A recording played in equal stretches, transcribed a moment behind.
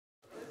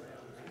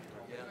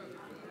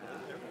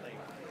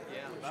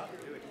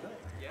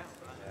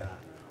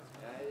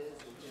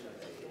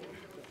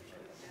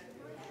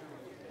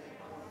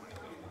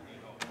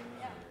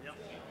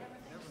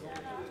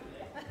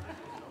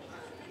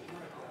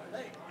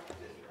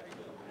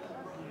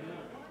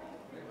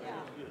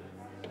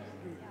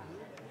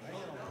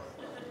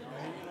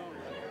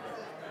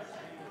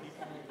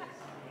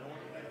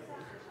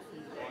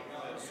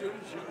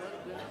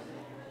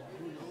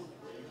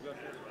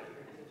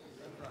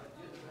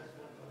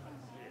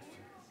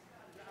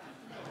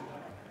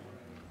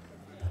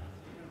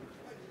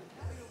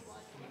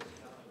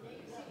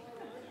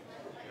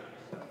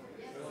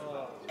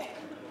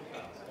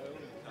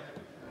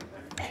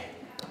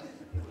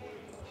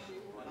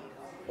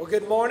Well,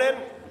 good morning.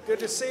 Good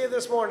to see you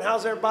this morning.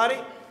 How's everybody?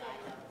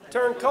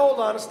 Turned cold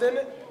on us, didn't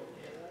it?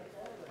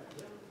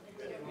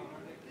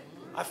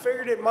 I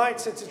figured it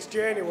might since it's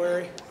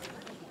January.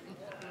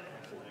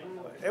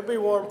 It'll be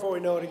warm before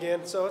we know it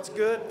again, so it's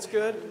good. It's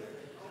good.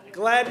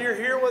 Glad you're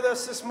here with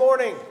us this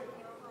morning.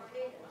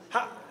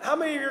 How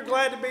many of you are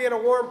glad to be in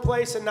a warm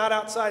place and not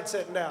outside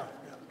sitting down?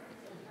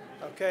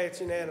 Okay,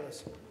 it's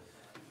unanimous.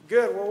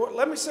 Good. Well,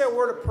 let me say a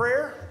word of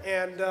prayer,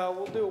 and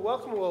we'll do a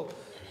welcome.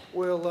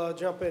 We'll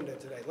jump into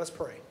it today. Let's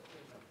pray.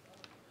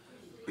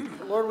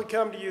 Lord, we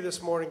come to you this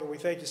morning, and we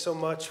thank you so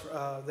much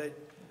that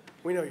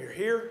we know you're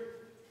here.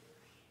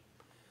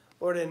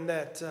 Lord, and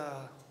that,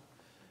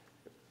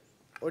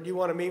 Lord, you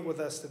want to meet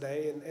with us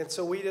today. And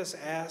so we just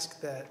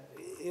ask that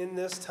in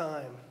this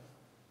time,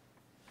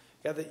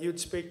 God, that you'd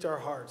speak to our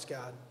hearts,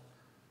 God.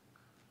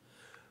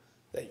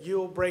 That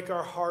you'll break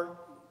our heart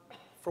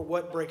for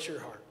what breaks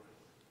your heart.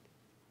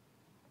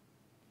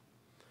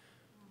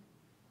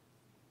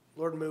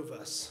 Lord, move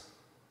us.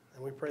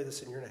 And we pray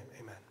this in your name.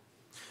 Amen.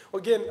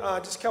 Well, again,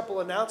 just a couple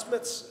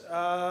announcements.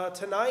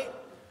 Tonight,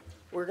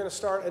 we're going to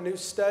start a new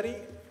study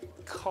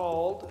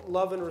called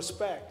Love and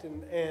Respect.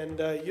 And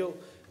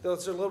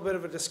there's a little bit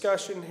of a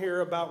discussion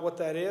here about what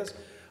that is.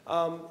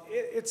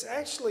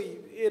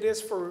 It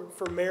is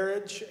for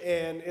marriage,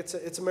 and it's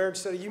a marriage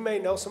study. You may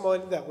know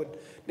somebody that would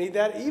need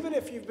that. Even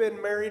if you've been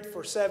married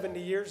for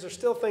 70 years, there's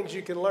still things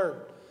you can learn.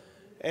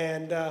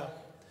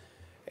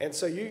 And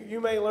so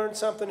you may learn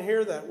something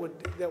here that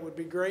would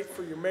be great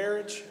for your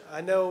marriage.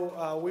 I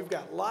know we've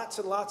got lots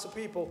and lots of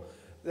people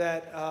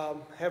that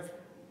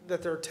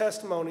that their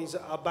testimonies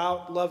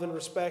about love and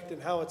respect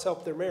and how it's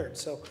helped their marriage.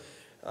 So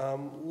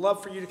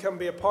love for you to come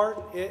be a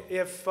part.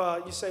 If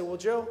you say, well,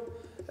 Joe,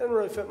 that doesn't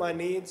really fit my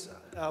needs,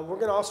 we're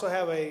going to also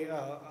have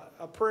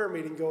a prayer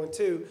meeting going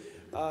too.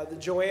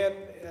 Joanne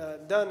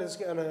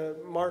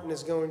Martin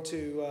is going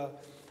to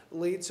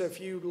lead. So if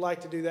you'd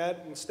like to do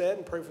that instead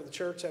and pray for the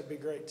church, that'd be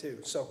great too.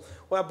 So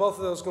we'll have both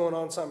of those going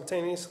on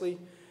simultaneously.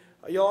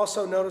 You'll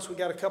also notice we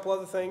got a couple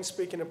other things.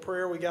 Speaking of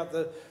prayer, we got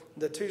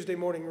the Tuesday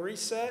morning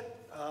reset.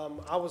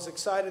 I was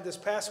excited this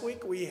past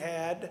week. We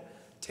had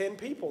 10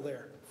 people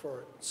there for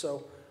it.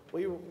 So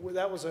it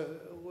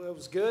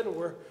was good, and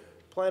we're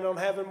planning on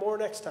having more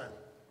next time.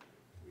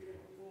 We have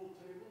a full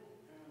table,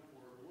 and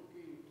we're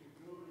looking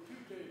to go to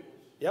 2 tables.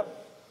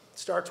 Yep.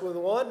 Starts with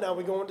 1, now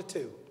we're going to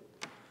 2.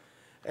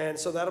 And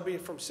so that'll be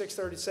from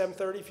 6:30 to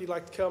 7:30 if you'd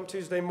like to come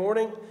Tuesday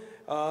morning.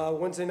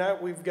 Wednesday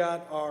night, we've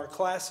got our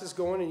classes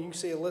going, and you can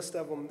see a list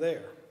of them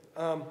there.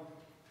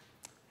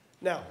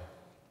 Now,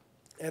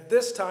 at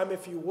this time,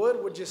 if you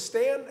would you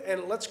stand,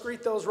 and let's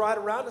greet those right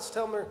around us.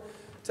 Tell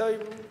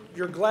you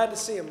you're glad to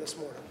see them this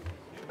morning.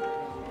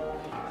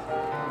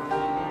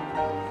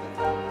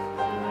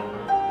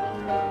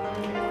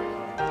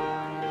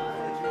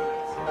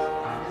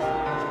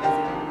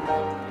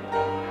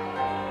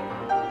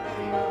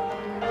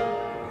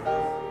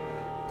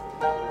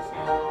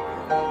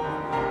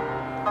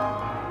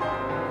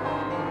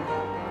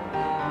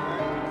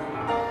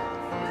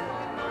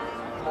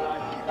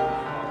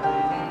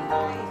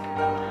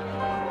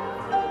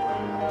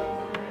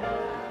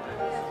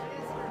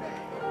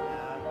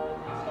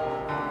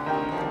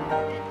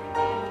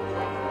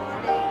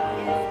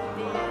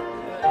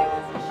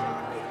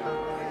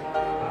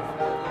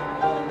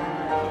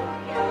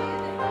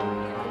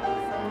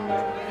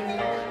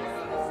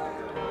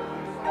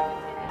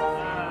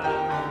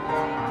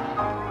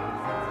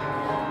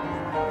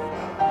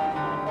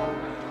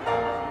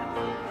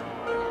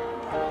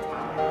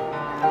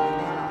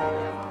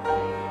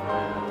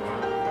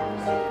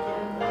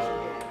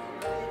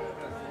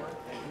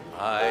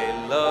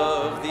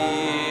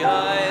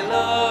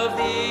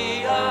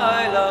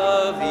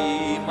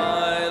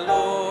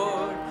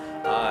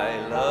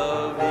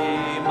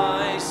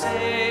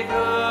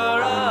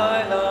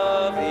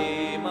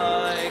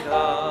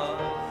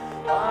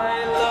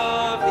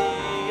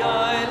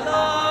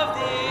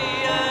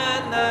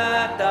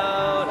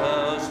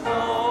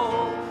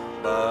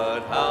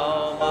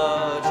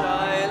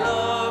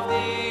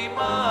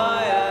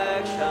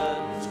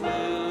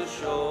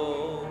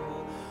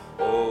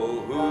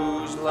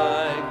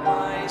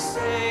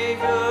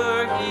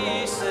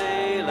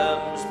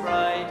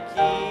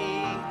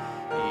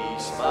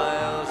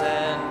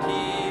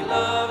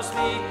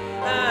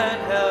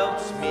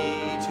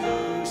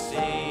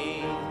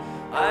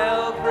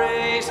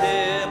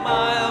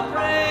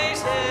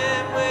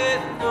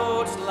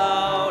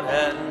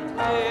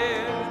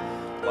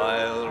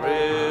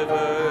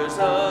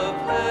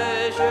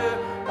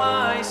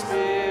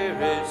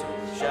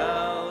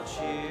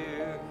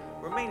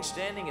 remain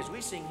standing as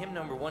we sing hymn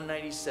number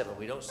 197.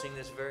 We don't sing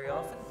this very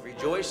often.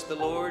 Rejoice, the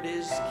Lord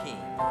is King.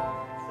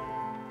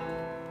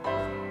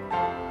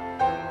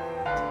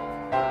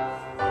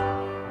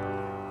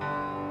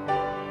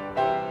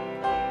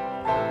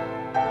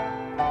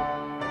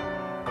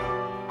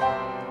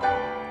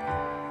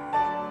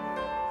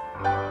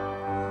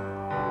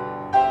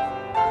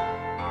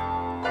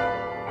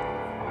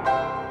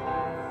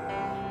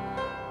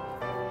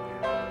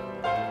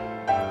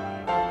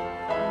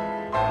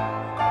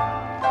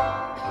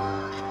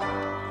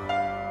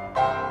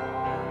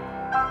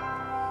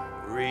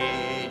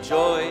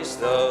 Rejoice,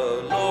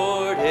 the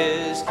Lord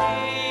is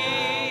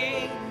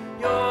King,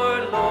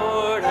 your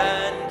Lord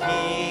and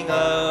King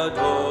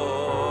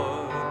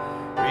adore.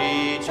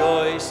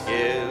 Rejoice,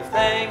 give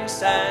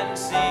thanks and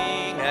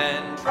sing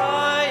and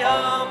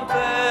triumph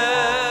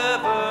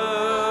evermore.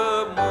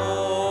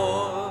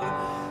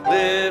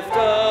 Lift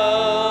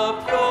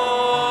up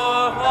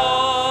your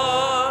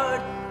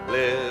heart,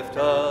 lift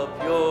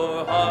up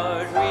your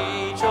heart,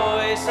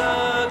 rejoice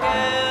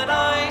again,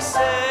 I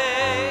say.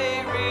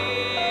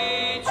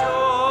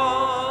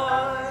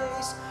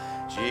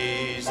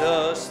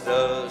 Jesus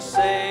the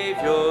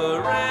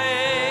Savior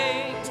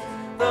reigns,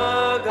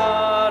 the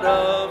God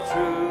of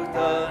truth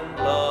and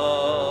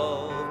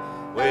love.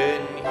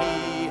 When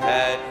he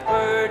had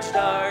purged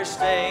our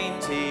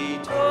stains, he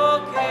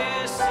took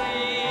his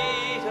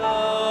seat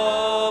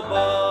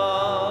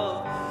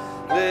above.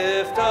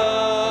 Lift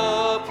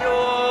up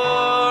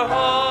your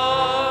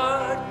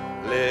heart,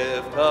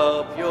 lift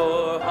up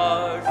your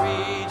heart,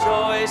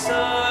 rejoice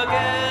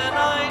again,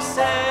 I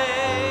say.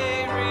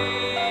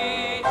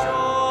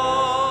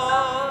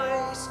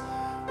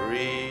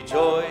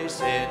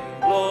 Rejoice in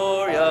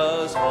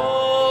glorious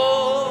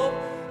hope,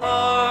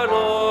 our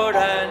Lord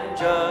and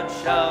Judge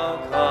shall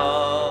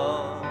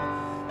come,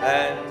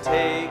 and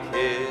take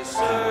his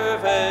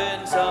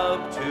servants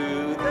up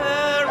to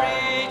their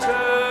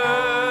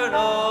eternal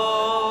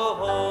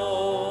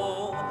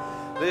home.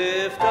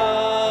 Lift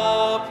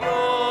up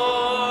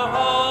your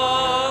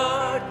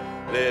heart,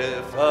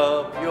 lift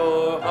up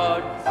your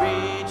heart,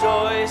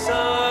 rejoice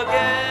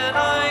again,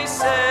 I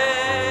say.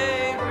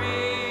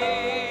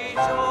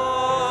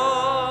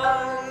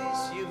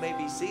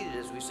 Seated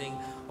as we sing,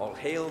 All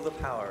Hail the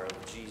Power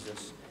of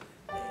Jesus'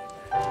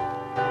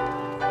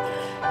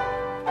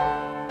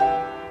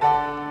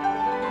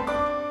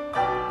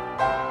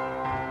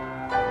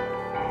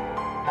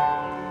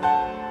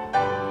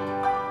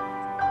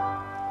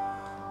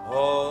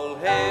 All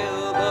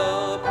hail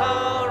the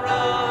power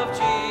of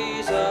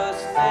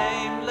Jesus'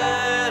 name,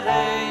 let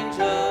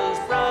angels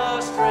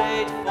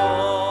prostrate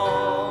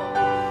fall.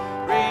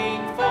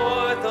 Bring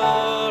forth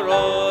a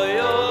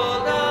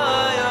royal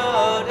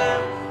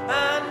diadem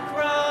and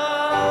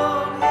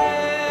crown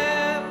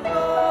him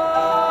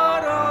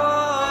Lord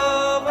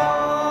of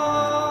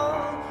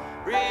all.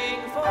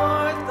 Bring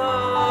forth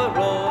the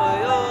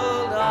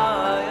royal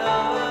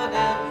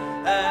diadem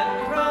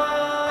and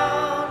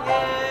crown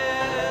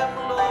him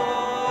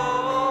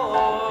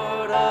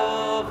Lord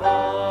of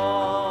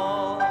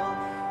all.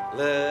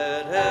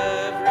 Let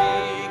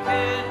every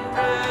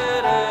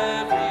kindred,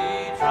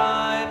 every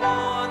tribe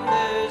on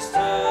this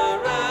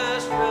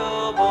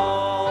terrestrial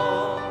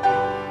ball,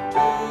 to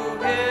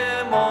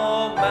him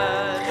all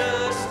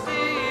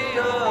majesty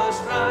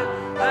ascribe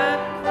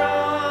and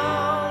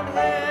crown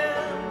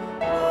him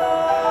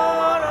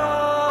Lord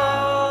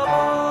of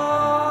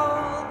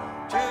all.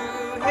 To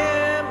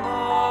him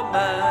all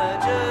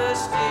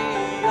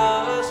majesty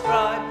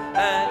ascribe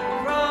and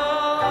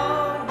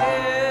crown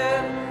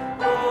him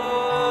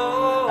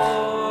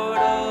Lord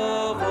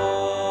of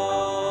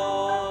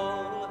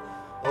all.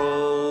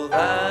 Oh,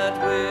 that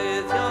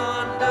with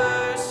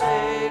yonder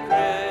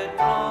sacred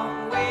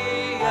throng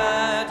we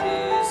at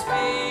his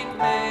feet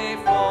may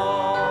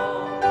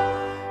fall.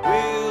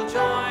 We'll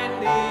join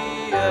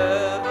the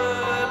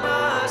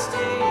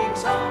everlasting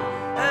song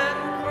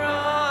and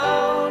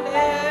crown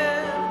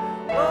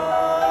him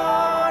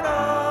Lord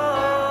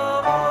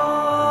of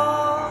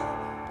all.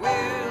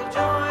 We'll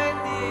join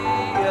the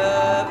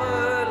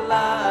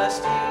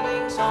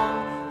everlasting song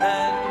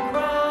and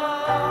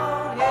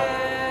crown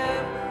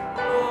him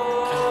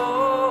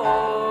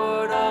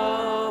Lord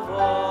of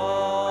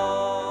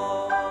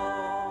all.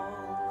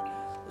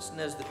 Listen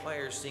as the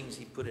choir sings,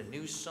 he put a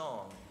new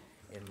song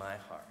in my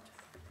heart.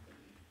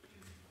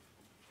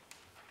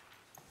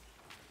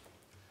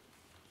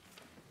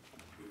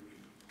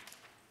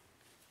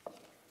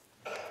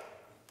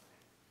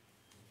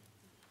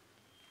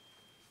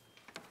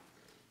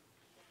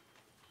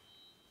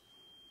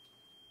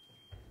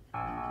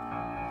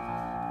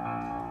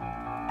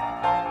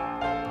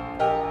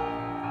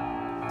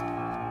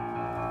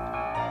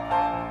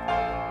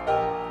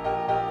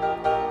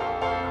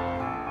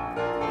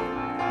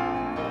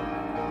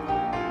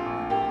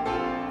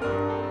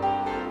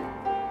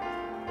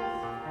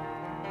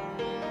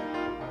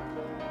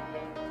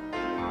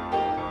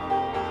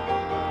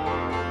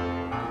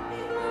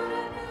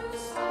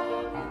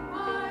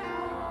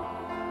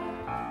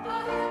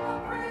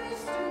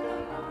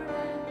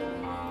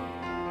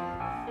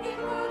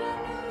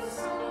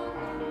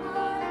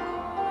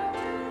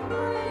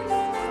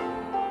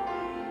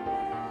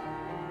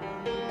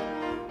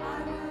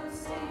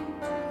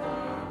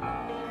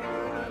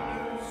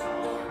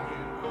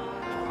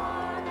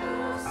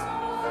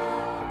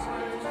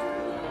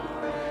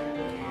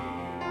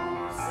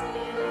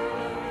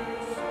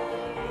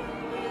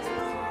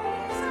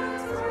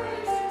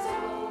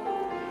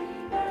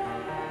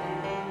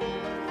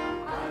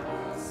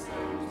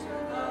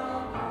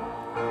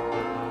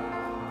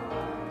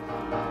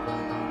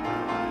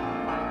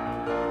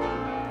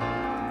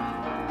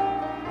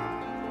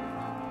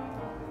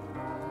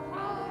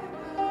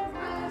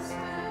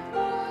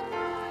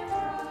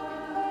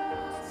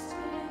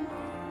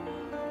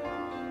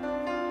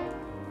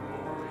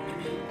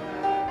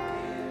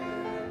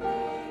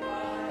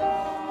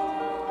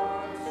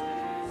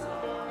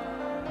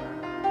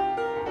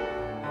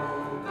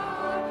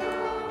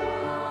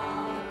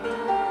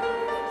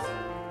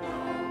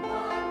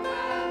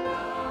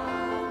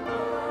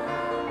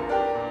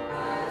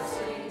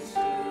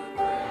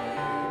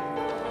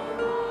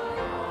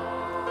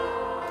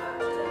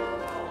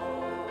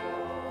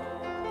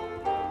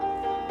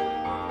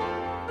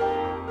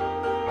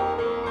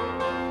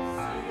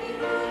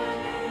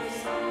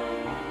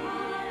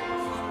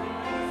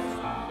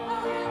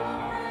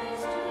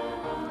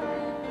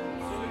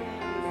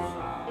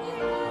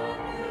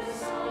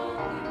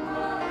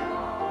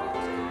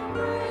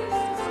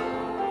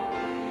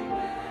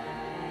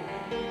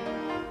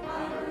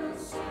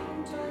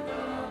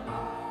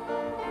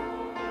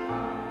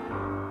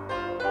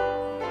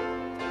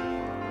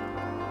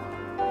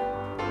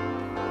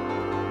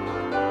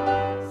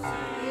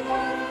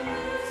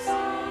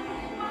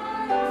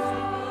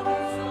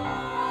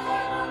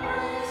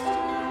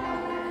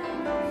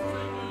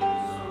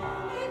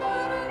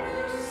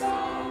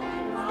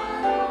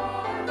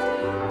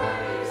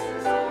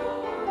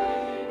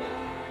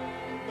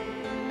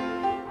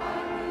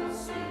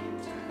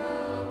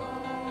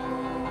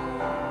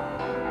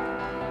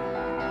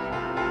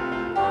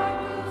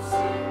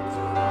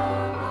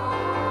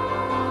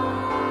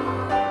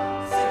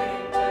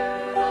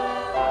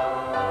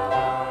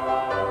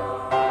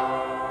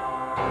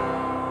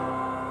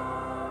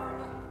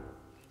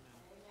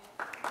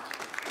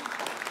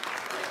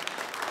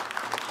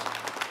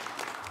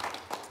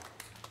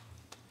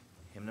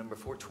 Number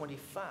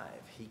 425,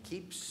 He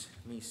Keeps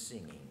Me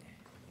Singing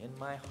in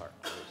My Heart.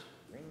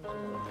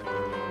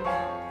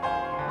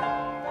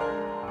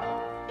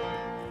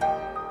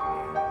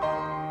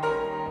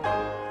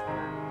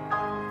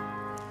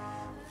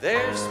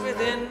 There's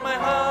within my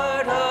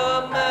heart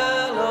a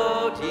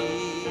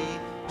melody,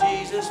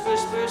 Jesus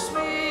whispers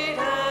sweet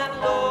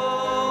and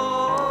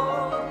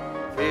low.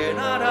 Fear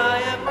not, I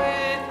am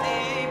with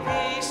thee,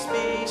 peace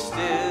be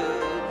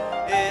still,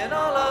 in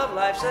all of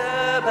life's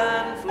ebb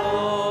and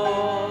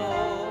flow.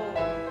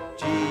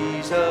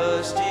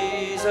 Jesus,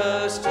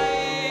 Jesus,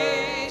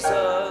 Jesus,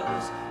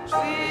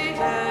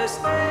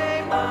 sweetest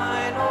name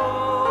I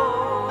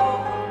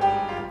know.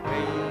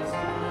 Praise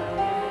my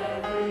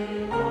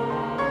every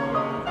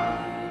morning,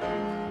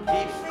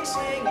 keeps me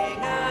singing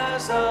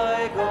as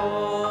I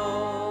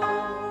go,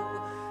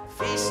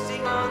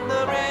 feasting on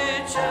the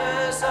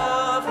riches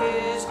of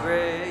His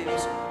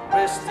grace,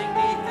 resting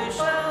neath His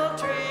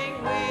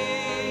sheltering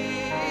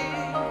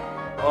wing,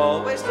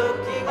 always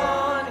looking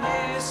on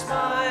His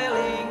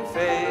smiling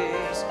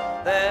face.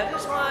 That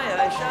is why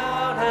I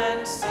shout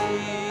and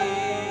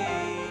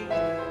sing.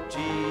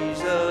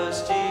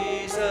 Jesus,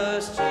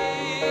 Jesus,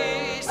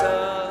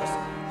 Jesus,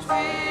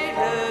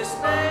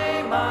 sweetest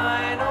name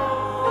I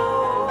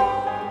know,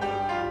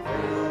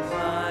 fills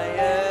my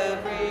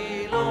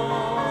every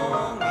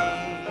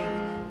longing,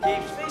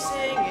 keeps me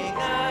singing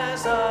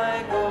as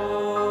I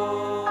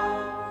go.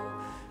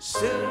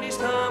 Soon He's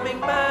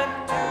coming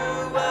back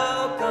to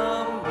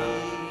welcome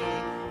me,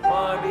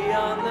 far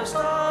beyond the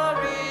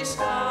starry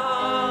sky.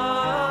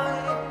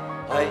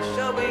 I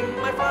shall wing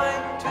my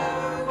flight to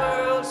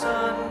worlds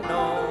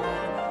unknown,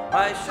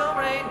 I shall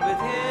reign with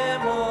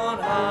Him on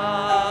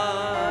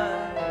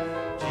high.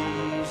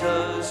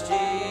 Jesus,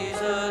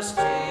 Jesus,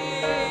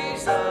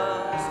 Jesus,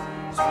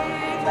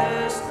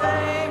 sweetest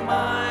name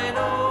I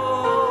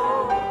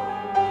know,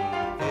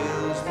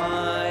 fills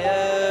my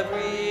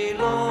every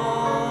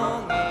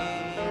longing,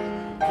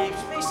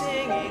 keeps me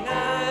singing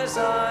as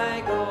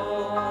I go.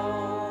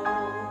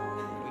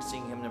 We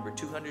sing hymn number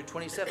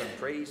 227,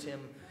 Praise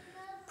Him,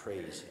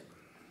 Praise Him.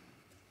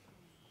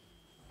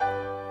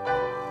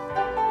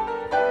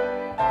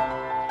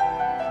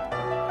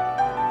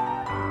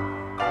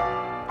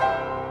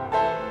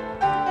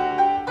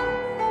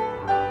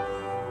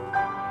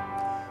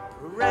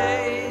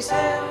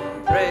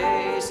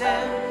 Praise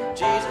Him,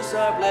 Jesus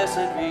our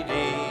blessed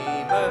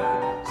Redeemer.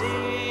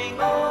 Sing,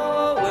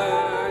 O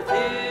earth,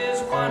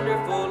 His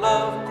wonderful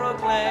love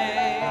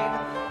proclaim.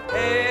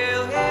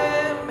 Hail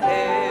Him,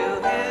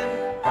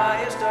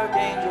 highest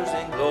archangels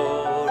in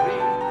glory.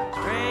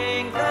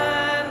 Strength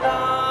and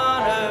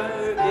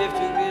honor give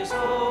to His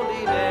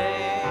holy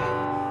name.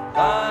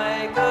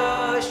 Like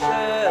a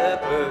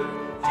shepherd,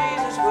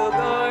 Jesus will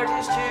guard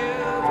His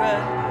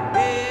children.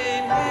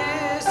 In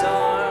His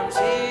arms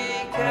He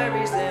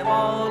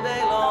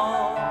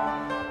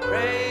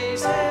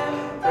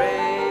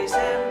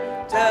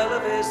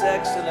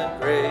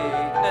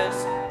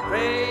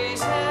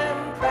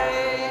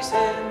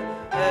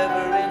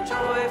ever in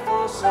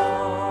joyful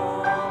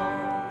song.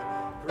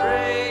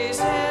 Praise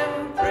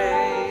Him,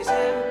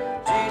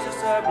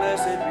 Jesus our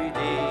blessed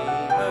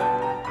Redeemer.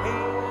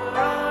 For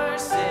our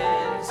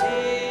sins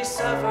He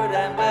suffered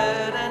and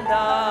bled and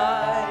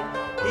died.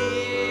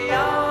 He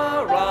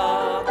our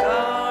rock,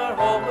 our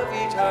hope of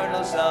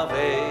eternal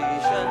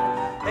salvation.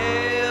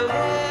 Hail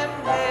Him,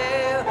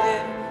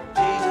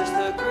 Jesus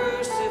the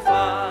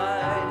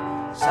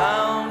crucified.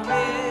 Sound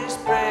His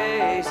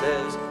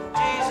praises,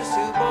 Jesus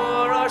who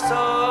bore our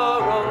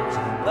sorrows.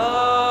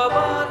 Love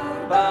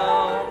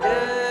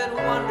unbounded,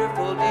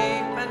 wonderful,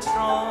 deep and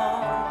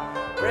strong.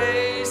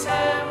 Praise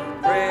Him,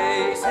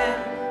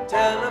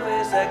 tell of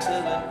His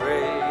excellent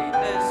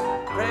greatness.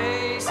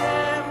 Praise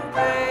Him,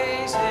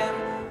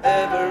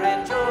 ever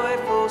in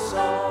joyful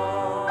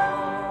song.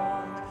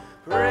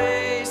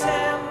 Praise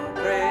Him,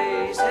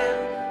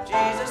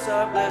 Jesus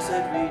our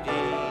blessed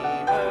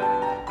Redeemer.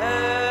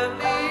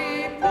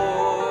 Heavenly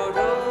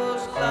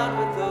portals loud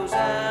with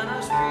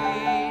hosannas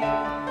ring.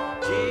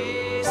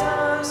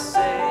 Jesus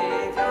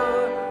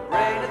Savior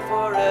reigneth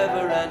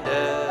forever and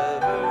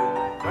ever.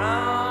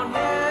 Crown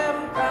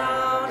Him,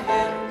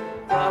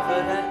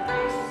 prophet and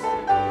priest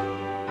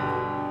supreme.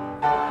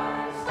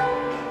 Christ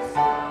is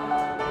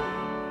coming,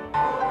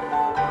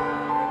 over the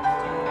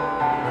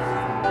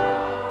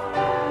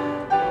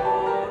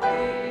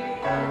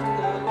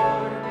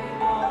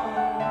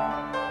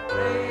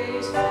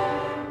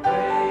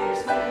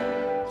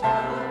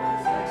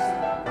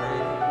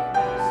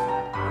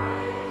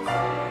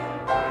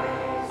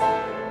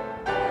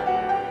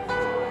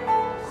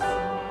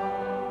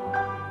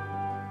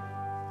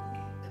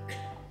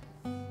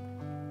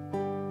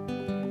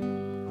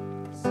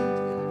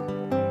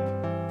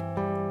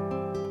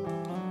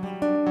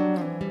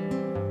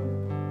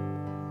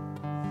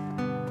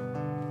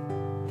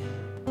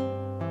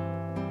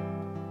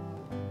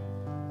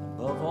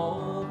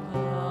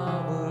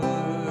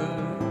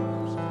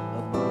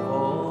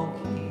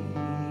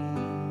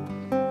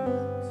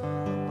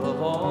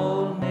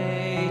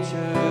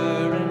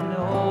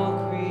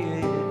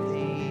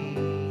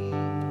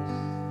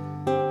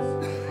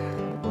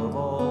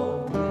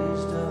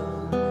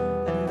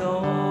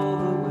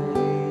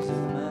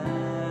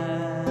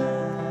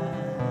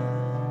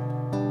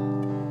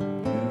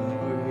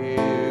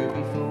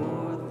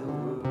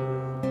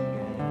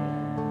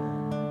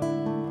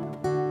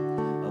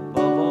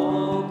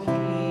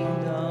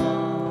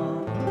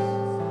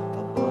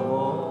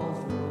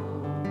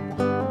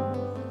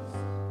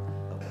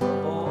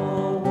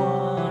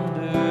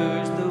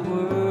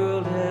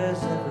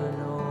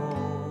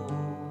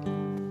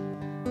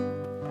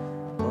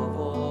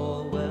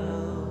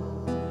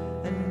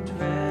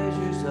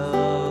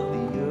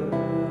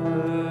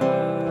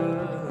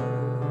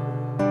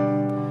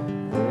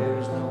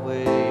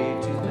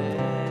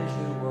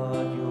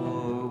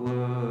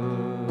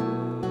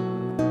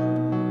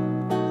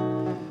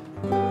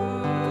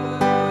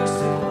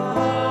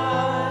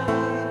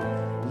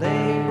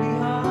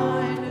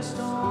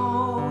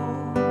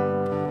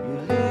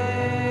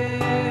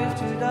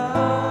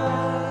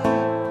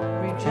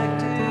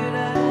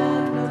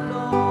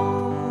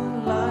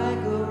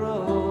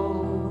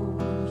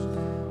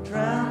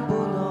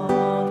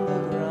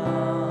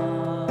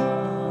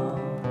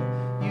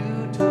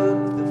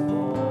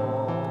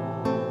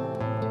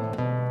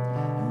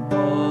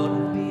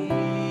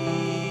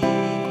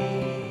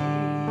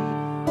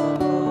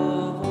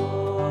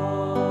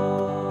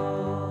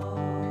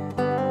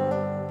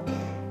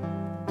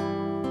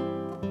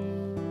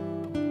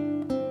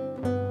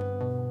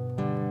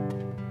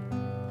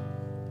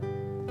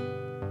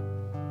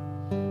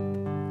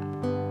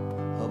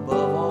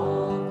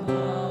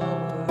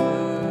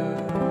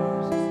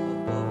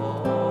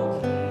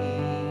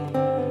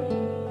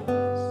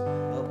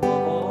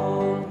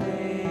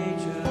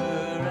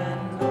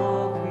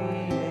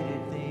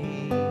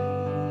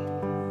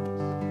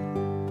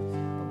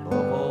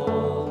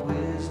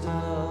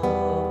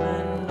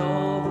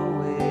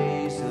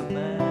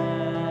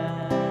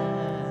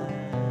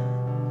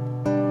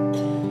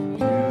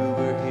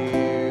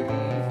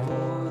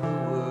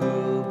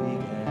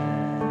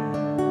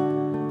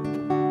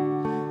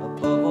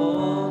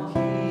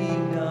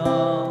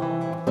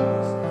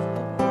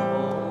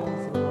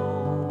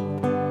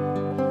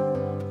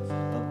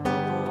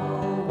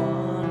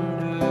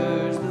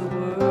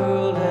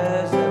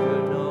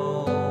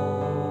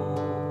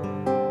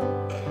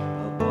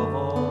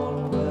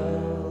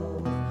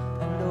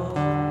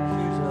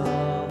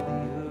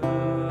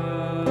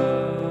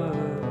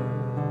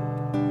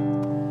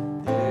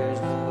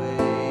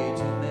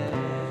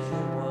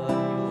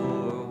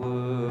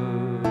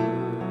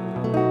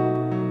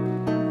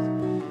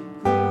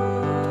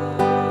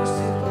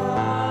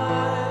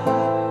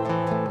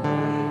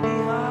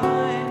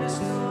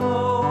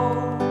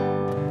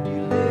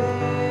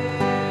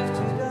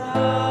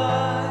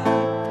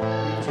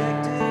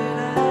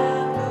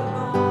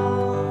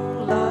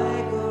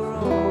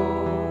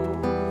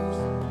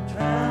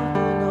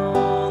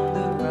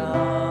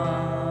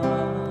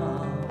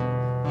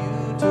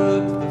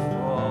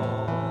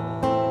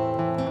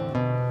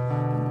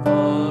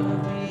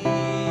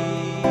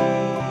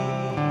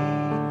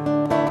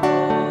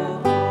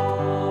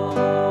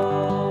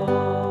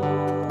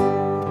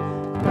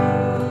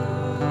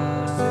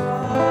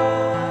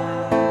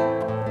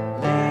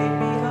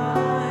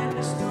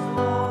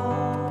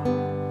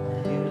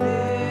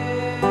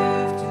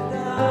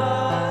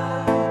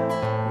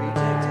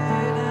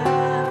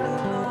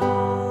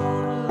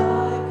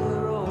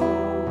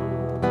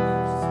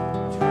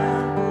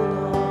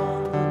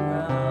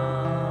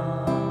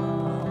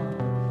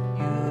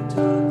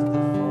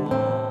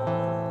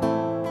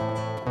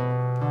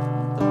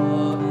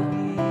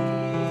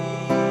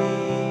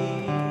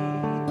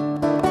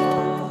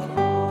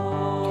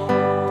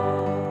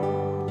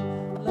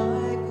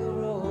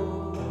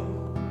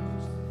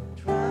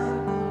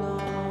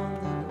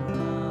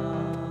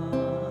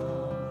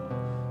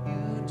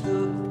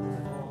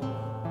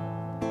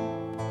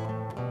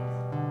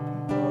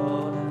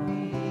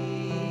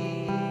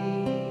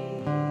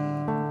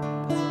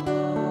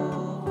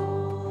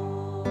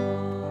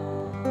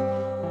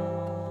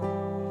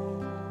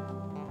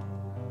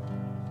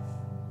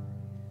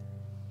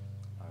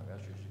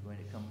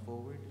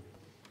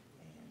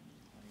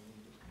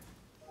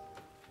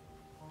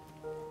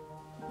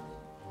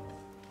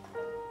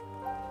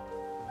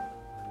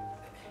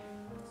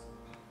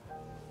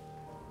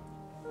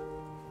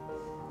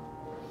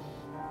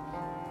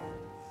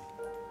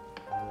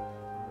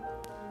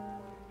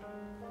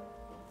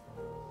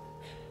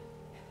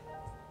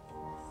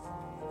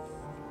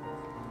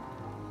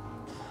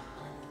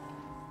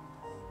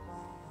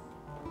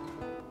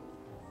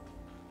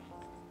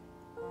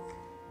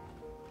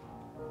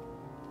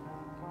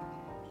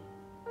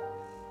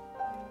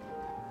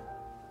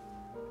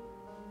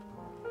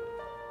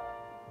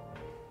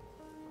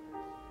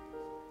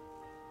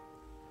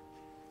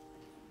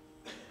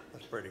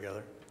Let's pray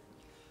together.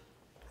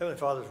 Heavenly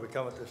Father, as we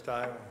come at this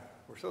time,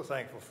 we're so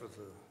thankful for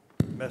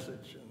the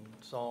message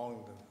and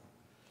song, the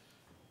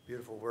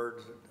beautiful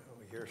words that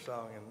we hear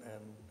sung,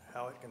 and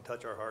how it can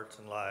touch our hearts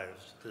and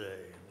lives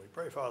today. And we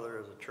pray, Father,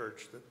 as a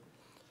church that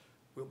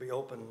we'll be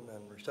open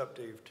and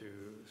receptive to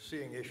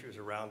seeing issues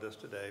around us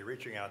today,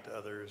 reaching out to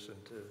others,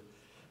 and to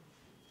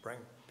bring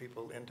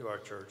people into our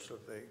church so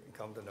that they can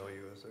come to know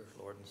you as their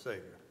Lord and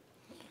Savior.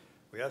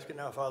 We ask you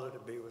now, Father, to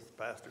be with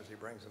the pastor as he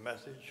brings the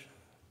message.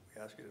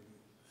 We ask you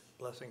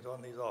blessings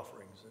on these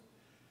offerings, that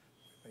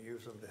we may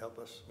use them to help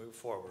us move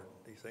forward.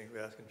 These things we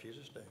ask in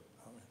Jesus' name.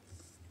 Amen.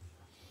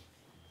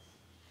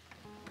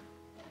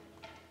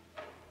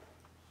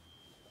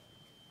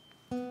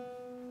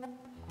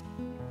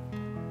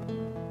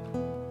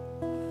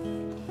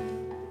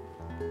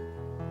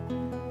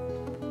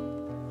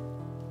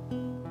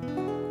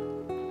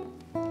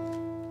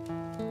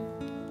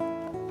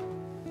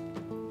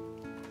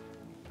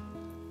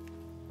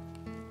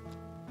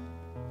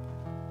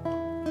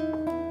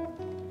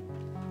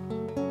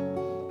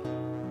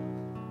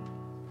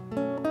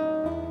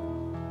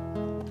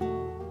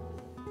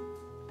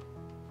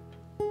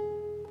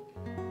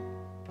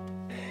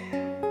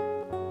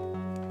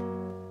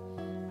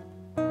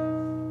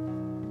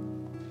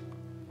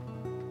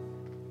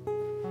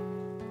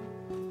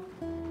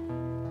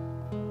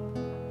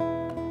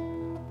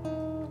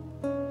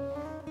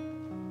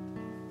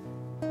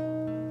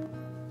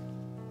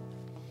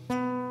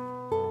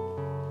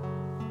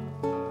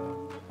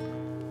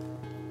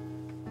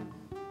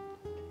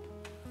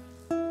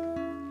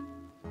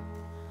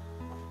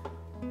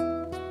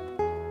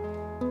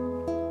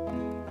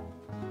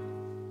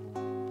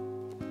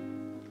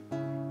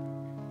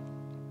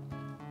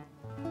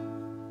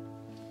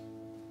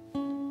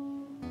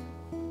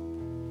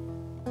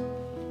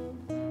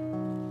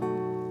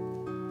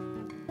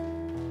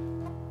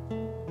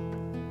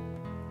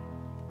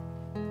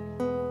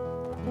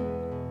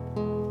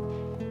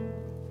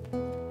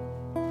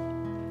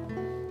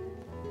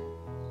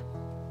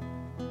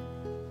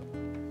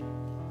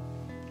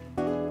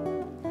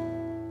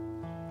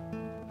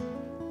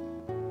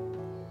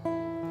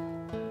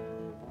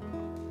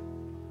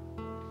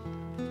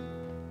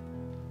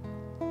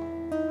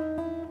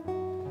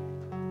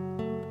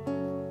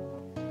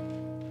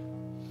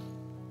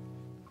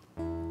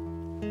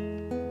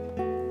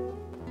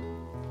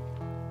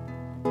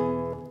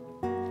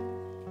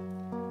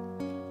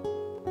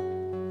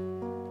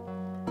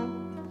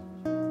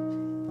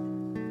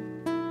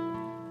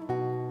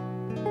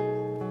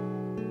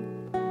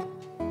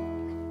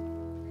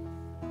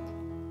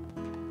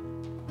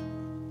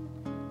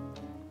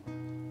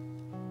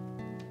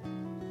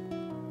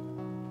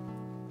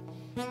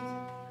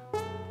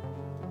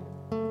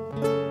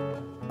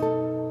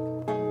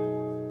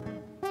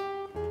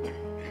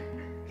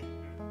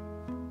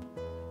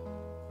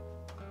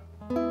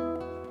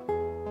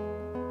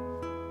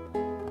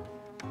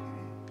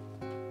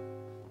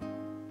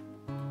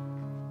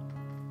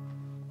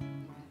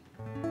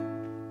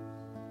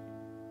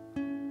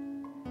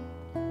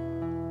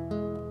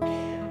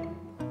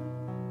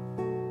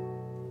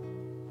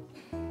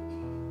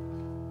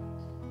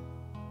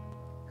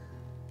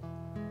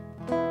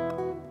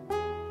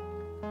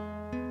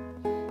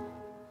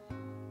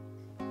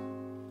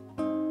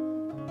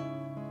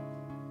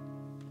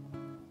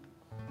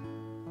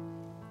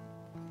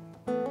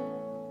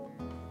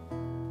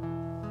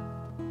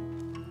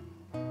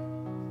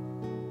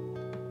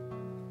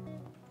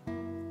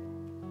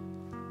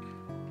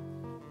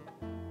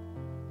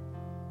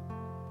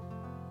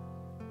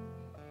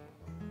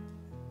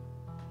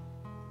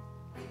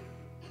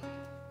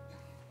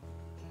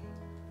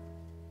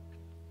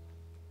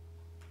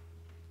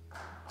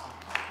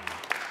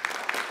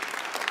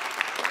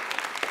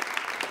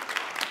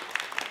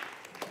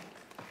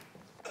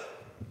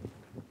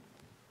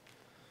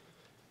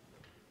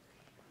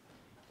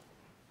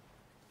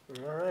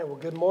 All right, well,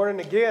 good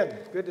morning again.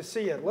 Good to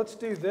see you. Let's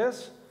do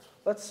this.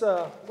 Let's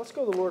go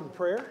to the Lord in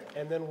prayer,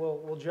 and then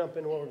we'll jump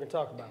into what we're going to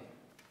talk about.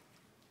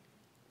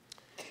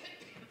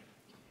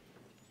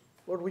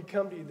 Lord, we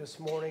come to you this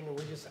morning, and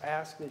we just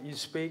ask that you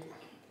speak.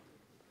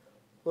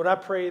 Lord, I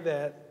pray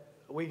that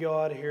we go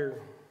out of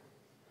here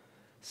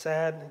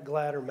sad,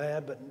 glad, or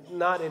mad, but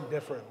not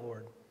indifferent,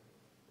 Lord.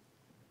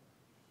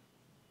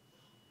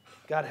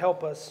 God,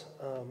 help us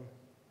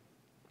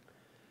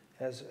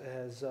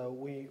as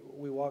we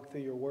walk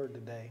through your word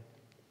today.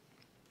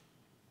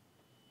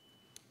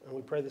 And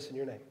we pray this in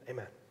your name.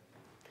 Amen.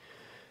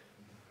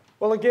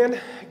 Well, again,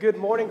 good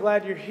morning.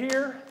 Glad you're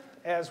here.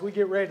 As we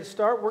get ready to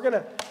start,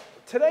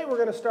 today we're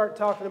going to start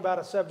talking about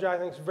a subject I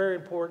think is very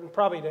important,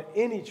 probably to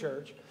any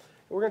church.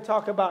 We're going to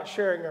talk about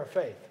sharing our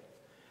faith.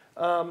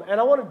 And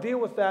I want to deal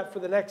with that for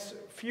the next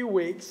few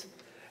weeks.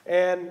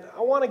 And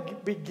I want to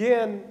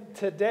begin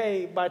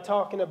today by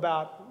talking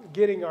about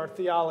getting our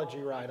theology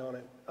right on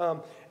it. And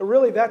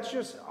really, that's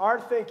just our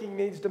thinking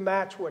needs to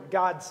match what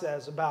God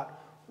says about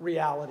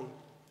reality.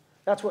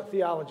 That's what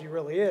theology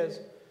really is.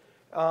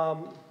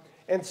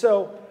 And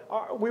so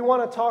we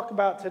want to talk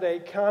about today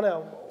kind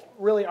of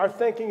really our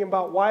thinking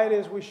about why it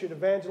is we should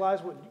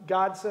evangelize, what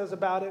God says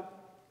about it,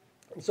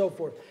 and so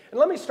forth. And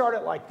let me start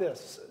it like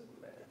this.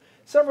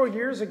 Several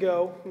years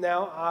ago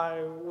now,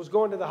 I was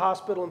going to the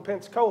hospital in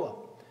Pensacola.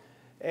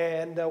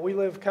 And we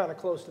live kind of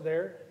close to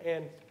there.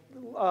 And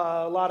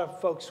a lot of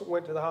folks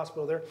went to the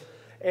hospital there.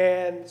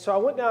 And so I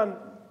went down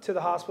to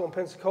the hospital in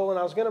Pensacola, and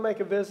I was going to make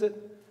a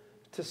visit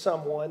to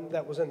someone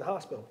that was in the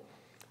hospital.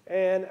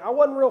 And I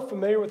wasn't real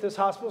familiar with this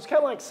hospital. It's kind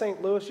of like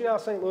St. Louis. You know how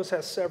St. Louis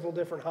has several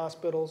different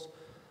hospitals,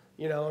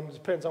 and it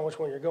depends on which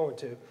one you're going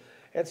to.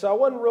 And so I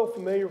wasn't real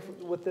familiar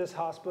with this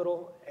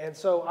hospital. And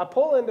so I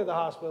pull into the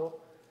hospital,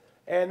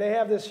 and they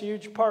have this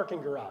huge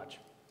parking garage.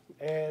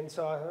 And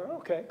so I thought,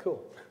 okay,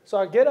 cool. So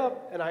I get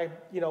up, and I,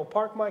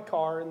 park my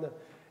car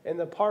in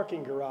the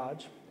parking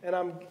garage, and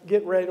I'm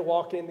getting ready to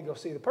walk in to go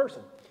see the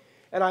person.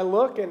 And I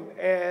look,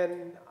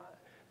 and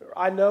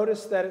I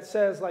notice that it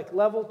says like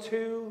level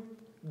 2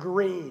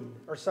 green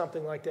or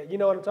something like that. You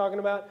know what I'm talking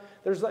about?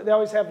 They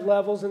always have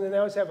levels, and then they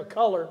always have a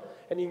color,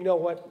 and you know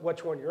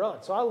which one you're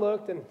on. So I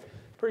looked, and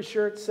pretty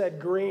sure it said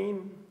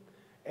green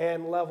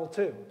and level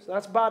 2. So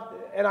that's about,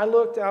 and I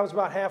looked, I was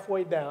about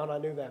halfway down. I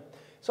knew that.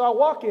 So I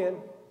walk in,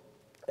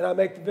 and I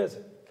make the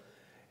visit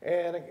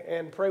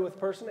and pray with the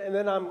person, and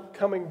then I'm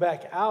coming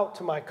back out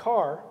to my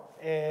car,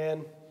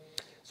 and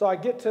so I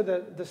get to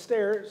the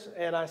stairs,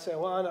 and I say,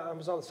 well, I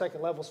was on the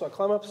second level, so I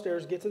climb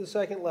upstairs, get to the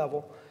second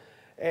level,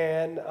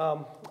 and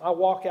I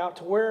walk out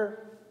to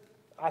where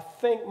I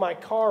think my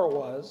car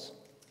was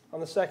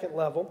on the second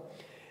level,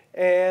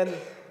 and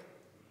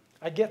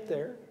I get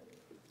there.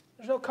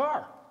 There's no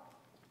car.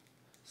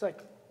 It's like,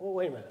 well,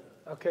 wait a minute.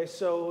 Okay,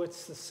 so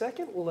it's the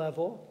second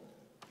level,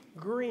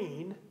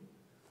 green.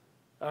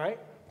 All right,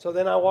 so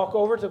then I walk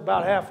over to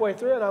about halfway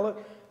through, and I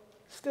look,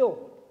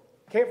 still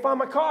can't find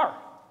my car.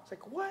 It's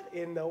like, what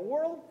in the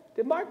world?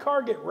 Did my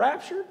car get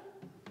raptured?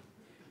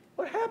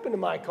 What happened to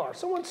my car?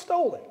 Someone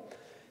stole it.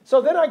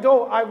 So then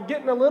I'm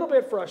getting a little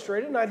bit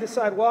frustrated, and I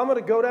decide, well, I'm going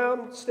to go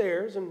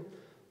downstairs and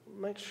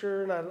make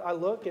sure, and I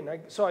look, and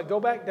so I go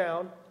back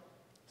down.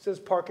 It says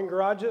parking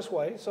garage this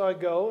way, so I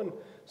go, and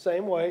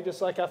same way,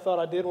 just like I thought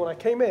I did when I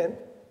came in.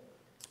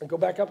 I go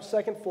back up the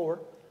second floor.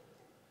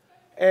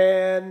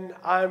 And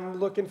I'm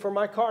looking for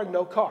my car,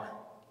 no car.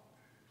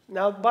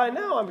 Now, by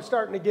now, I'm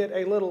starting to get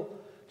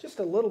just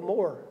a little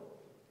more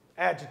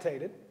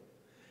agitated.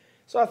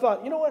 So I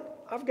thought, you know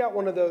what? I've got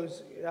one of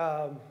those,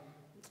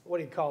 what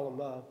do you call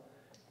them,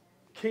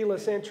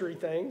 keyless entry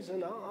things,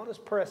 and I'll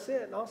just press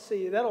it, and I'll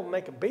see, that'll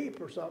make a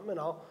beep or something, and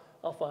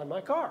I'll find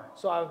my car.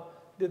 So I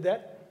did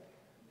that,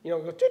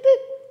 go, toot, toot,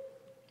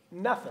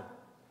 nothing.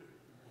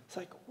 It's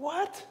like,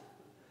 what?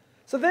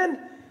 So then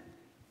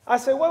I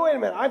say, wait a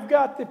minute, I've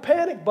got the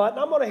panic button,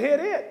 I'm going to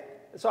hit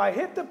it. So I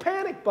hit the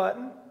panic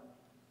button,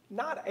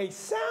 not a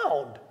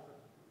sound.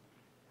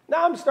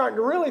 Now I'm starting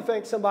to really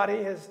think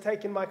somebody has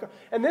taken my car.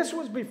 And this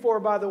was before,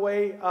 by the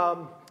way,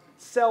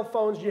 cell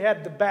phones, you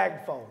had the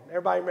bag phone.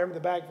 Everybody remember the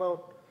bag phone?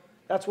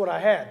 That's what I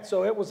had.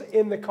 So it was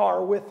in the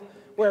car with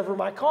wherever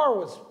my car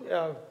was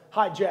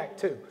hijacked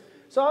to.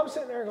 So I'm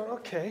sitting there going,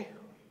 okay,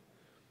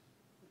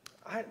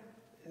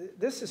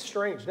 this is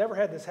strange, never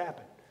had this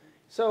happen.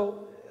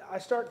 So I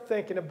start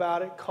thinking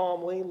about it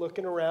calmly,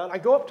 looking around. I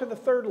go up to the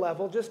third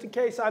level just in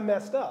case I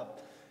messed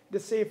up to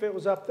see if it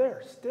was up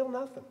there. Still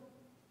nothing.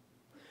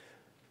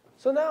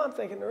 So now I'm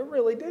thinking, it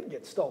really did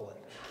get stolen.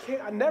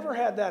 I never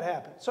had that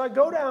happen. So I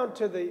go down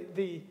to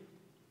the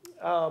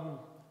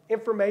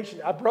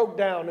information. I broke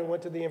down and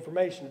went to the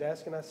information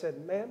desk, and I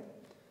said, ma'am,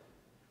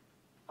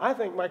 I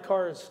think my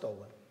car is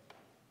stolen.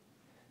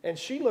 And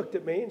she looked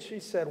at me, and she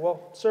said,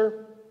 well,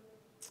 sir,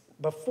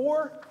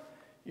 before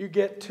you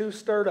get too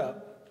stirred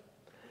up,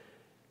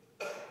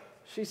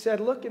 she said,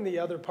 look in the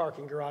other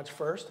parking garage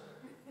first.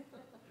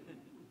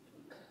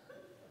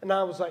 And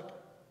I was like,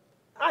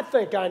 I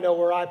think I know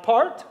where I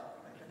parked.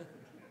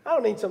 I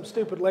don't need some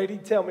stupid lady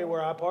to tell me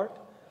where I parked.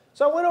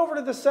 So I went over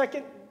to the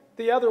second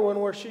the other one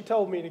where she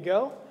told me to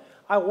go.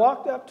 I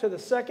walked up to the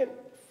second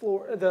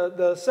floor,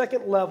 the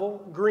second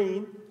level,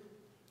 green,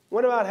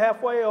 went about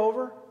halfway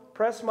over,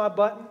 pressed my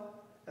button,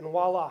 and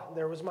voila,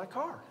 there was my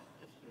car.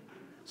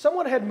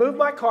 Someone had moved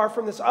my car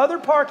from this other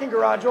parking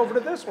garage over to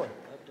this one.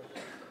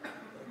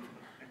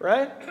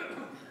 Right?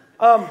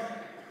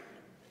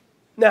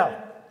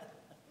 Now,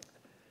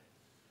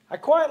 I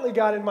quietly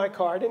got in my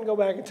car. I didn't go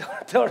back and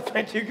tell her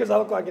thank you because I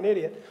look like an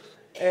idiot.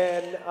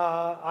 And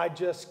I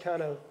just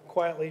kind of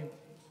quietly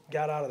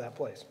got out of that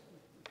place.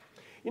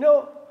 You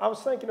know, I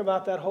was thinking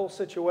about that whole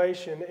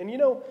situation. And you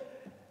know,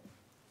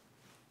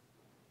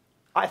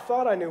 I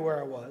thought I knew where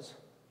I was,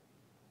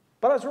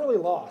 but I was really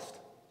lost.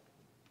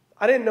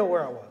 I didn't know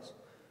where I was.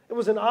 It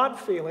was an odd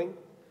feeling.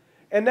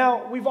 And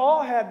now, we've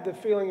all had the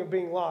feeling of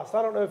being lost.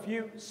 I don't know if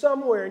you,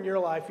 somewhere in your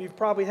life, you've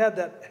probably had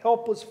that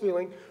helpless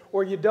feeling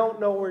where you don't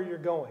know where you're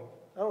going.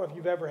 I don't know if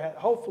you've ever had,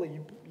 hopefully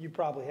you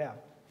probably have.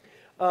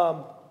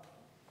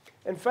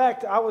 In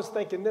fact, I was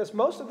thinking this,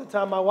 most of the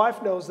time my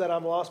wife knows that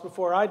I'm lost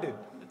before I do.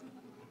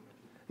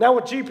 Now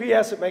with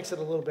GPS, it makes it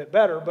a little bit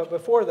better, but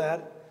before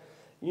that,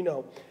 you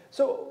know.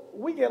 So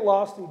we get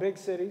lost in big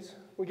cities.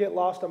 We get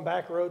lost on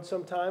back roads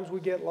sometimes.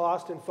 We get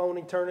lost in phone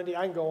eternity.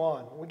 I can go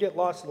on. We get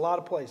lost in a lot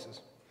of places.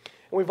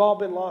 And we've all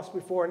been lost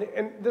before.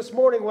 And this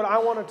morning, what I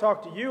want to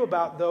talk to you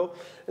about, though,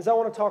 is I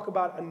want to talk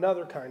about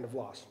another kind of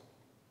loss.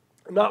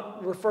 I'm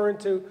not referring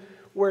to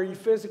where you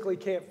physically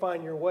can't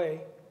find your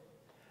way.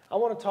 I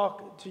want to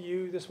talk to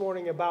you this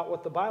morning about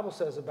what the Bible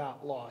says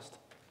about lost.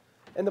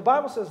 And the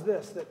Bible says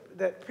this,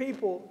 that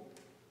people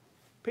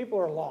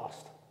are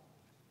lost.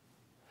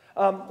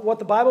 What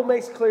the Bible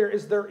makes clear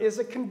is there is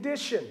a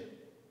condition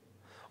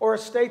or a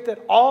state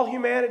that all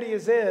humanity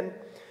is in,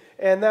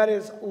 and that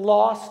is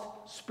lost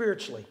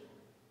spiritually.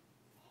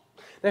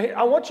 Now,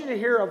 I want you to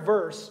hear a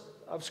verse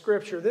of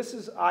Scripture. This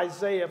is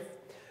Isaiah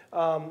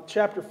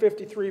chapter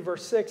 53,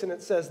 verse 6, and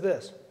it says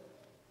this.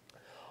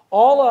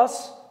 All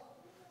us,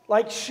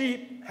 like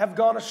sheep, have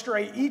gone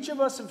astray. Each of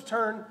us have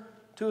turned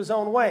to his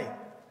own way.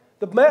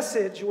 The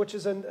Message, which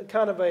is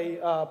kind of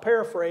a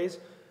paraphrase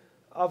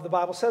of the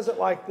Bible, says it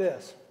like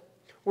this.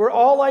 We're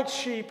all like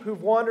sheep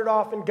who've wandered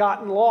off and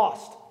gotten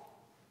lost.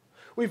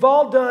 We've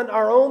all done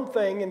our own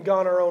thing and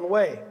gone our own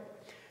way.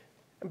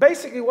 And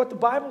basically what the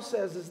Bible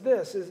says is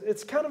this,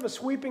 it's kind of a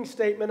sweeping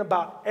statement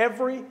about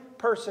every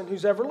person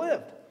who's ever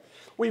lived.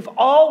 We've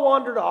all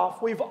wandered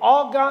off. We've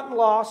all gotten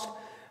lost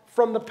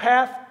from the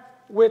path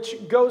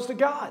which goes to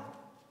God.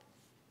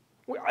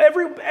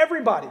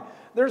 Everybody.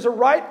 There's a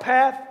right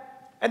path,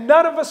 and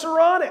none of us are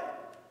on it.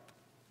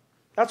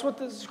 That's what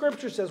the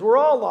Scripture says. We're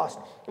all lost.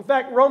 In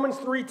fact, Romans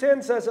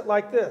 3:10 says it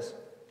like this.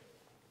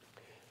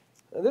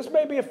 Now, this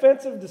may be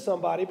offensive to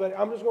somebody, but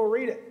I'm just going to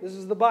read it. This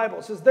is the Bible.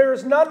 It says, there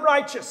is none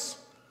righteous,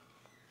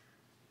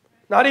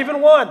 not even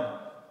one.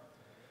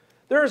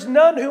 There is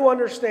none who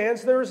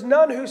understands. There is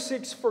none who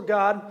seeks for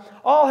God.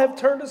 All have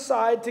turned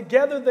aside.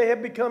 Together they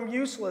have become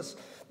useless.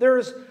 There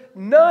is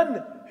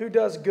none who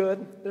does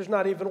good. There's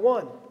not even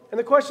one. And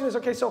the question is,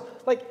 okay, so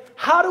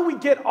how do we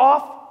get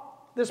off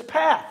this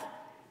path?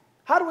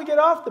 How do we get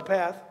off the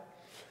path?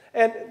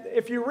 And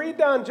if you read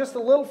down just a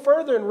little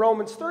further in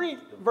Romans 3,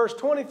 verse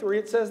 23,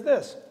 it says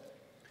this.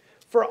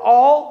 For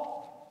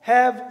all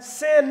have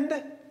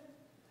sinned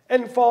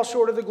and fall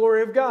short of the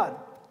glory of God.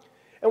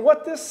 And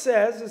what this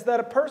says is that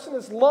a person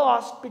is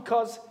lost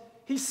because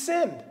he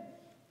sinned.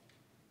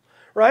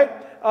 Right?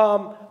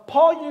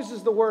 Paul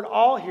uses the word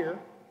all here,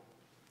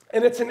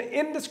 and it's an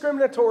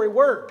indiscriminatory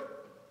word.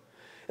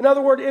 In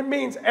other words, it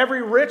means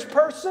every rich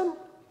person,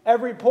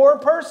 every poor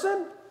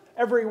person,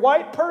 every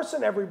white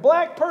person, every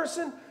black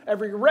person,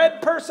 every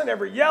red person,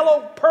 every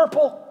yellow,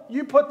 purple,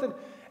 you put the,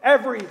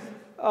 every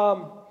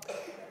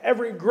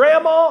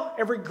grandma,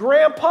 every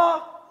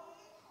grandpa,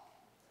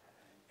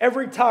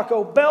 every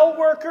Taco Bell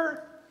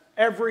worker,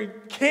 every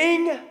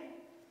king,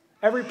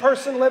 every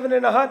person living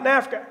in a hut in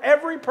Africa,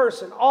 every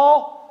person,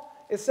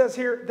 it says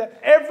here that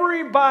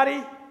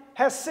everybody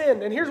has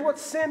sinned. And here's what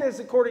sin is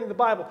according to the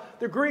Bible.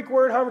 The Greek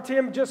word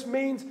hamartium just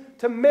means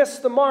to miss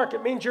the mark.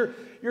 It means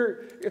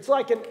it's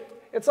like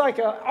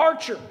an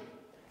archer,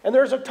 and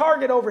there's a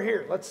target over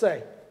here, let's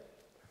say.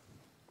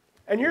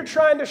 And you're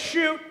trying to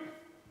shoot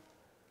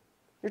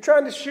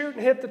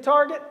and hit the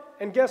target,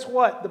 and guess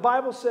what? The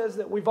Bible says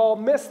that we've all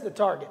missed the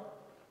target.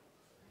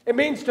 It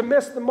means to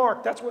miss the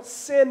mark. That's what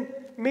sin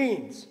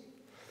means.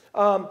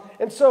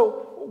 And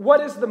so, what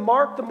is the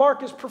mark? The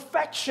mark is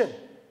perfection.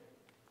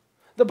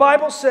 The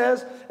Bible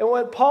says, and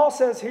what Paul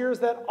says here is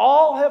that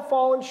all have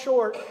fallen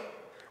short,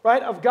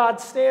 right, of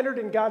God's standard,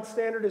 and God's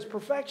standard is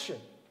perfection.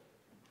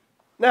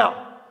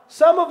 Now,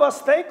 some of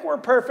us think we're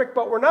perfect,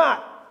 but we're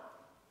not.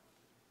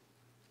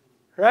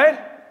 Right?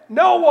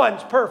 No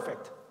one's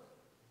perfect.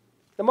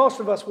 Now, most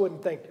of us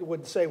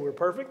wouldn't say we're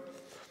perfect.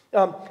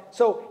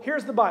 So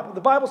here's the Bible.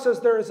 The Bible says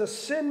there is a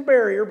sin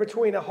barrier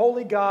between a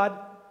holy God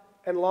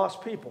and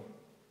lost people.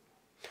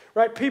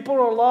 Right? People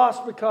are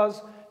lost because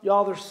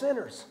y'all are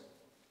sinners.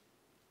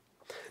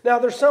 Now,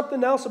 there's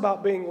something else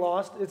about being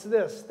lost. It's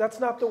this. That's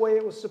not the way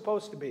it was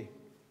supposed to be.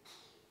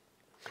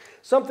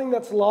 Something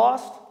that's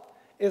lost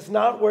is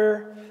not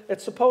where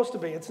it's supposed to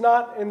be. It's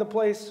not in the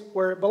place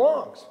where it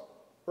belongs,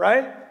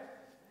 right?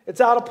 It's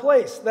out of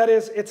place. That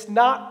is, it's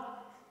not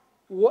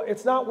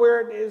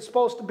where it is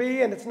supposed to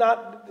be, and it's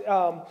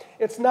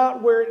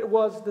not where it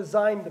was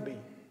designed to be.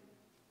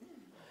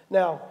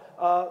 Now,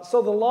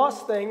 so the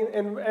lost thing,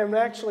 and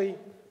actually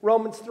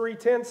Romans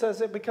 3:10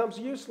 says it becomes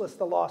useless,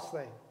 the lost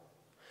thing.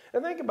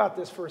 And think about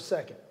this for a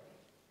second.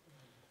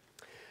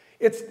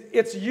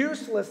 It's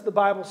useless, the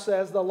Bible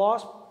says, a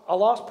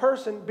lost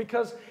person,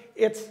 because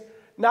it's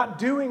not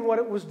doing what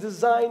it was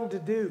designed to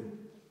do.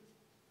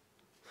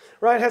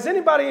 Right? Has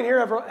anybody in here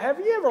have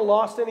you ever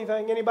lost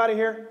anything? Anybody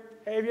here?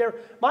 Have you ever?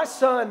 My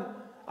son,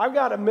 I've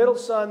got a middle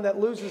son that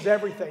loses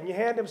everything. You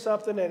hand him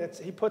something and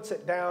he puts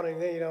it down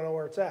and then you don't know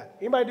where it's at.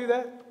 Anybody do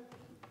that?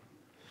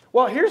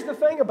 Well, here's the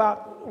thing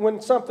about when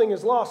something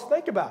is lost.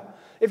 Think about it.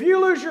 If you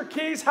lose your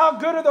keys, how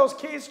good are those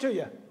keys to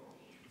you?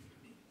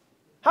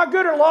 How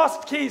good are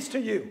lost keys to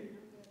you?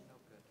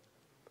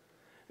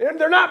 And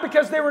they're not,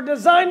 because they were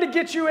designed to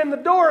get you in the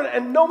door,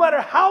 and no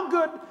matter how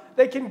good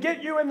they can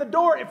get you in the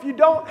door, if you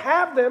don't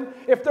have them,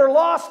 if they're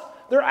lost,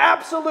 they're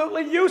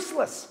absolutely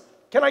useless.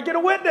 Can I get a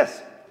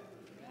witness?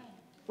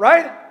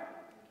 Right?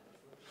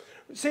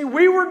 See,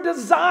 we were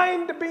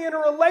designed to be in a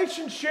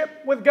relationship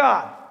with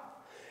God.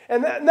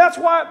 And that's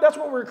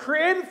what we're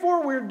created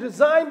for. We're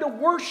designed to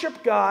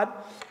worship God,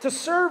 to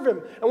serve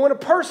Him. And when a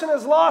person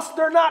is lost,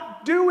 they're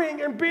not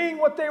doing and being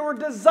what they were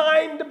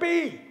designed to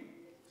be.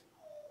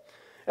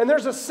 And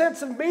there's a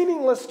sense of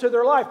meaningless to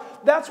their life.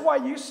 That's why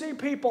you see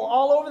people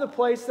all over the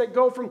place that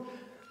go from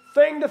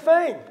thing to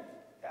thing.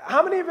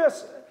 How many of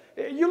us,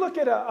 you look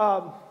at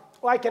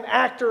like an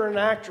actor or an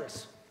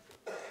actress.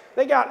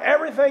 They got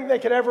everything they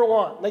could ever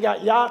want. They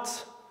got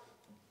yachts,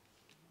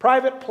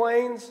 private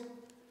planes,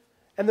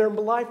 and their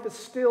life is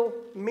still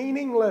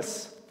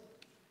meaningless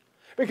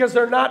because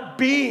they're not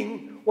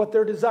being what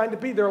they're designed to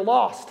be. They're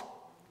lost,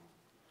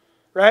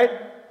 right?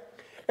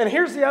 And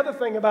here's the other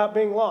thing about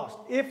being lost.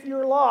 If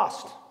you're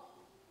lost,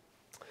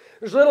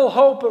 there's little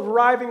hope of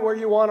arriving where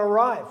you want to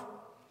arrive,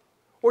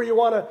 where you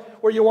want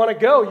to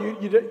go.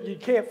 You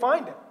can't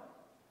find it.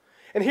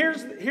 And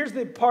here's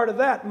the part of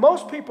that.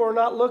 Most people are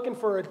not looking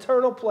for an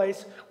eternal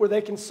place where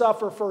they can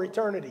suffer for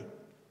eternity.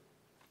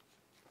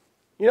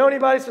 You know,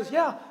 anybody says,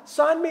 yeah,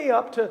 sign me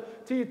up to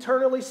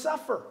eternally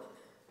suffer.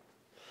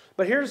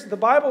 But the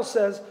Bible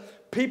says,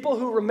 people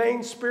who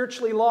remain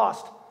spiritually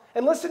lost.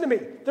 And listen to me,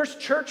 there's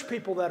church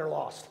people that are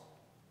lost.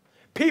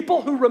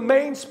 People who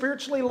remain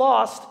spiritually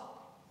lost,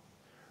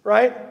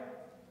 right,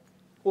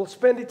 will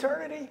spend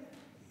eternity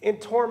in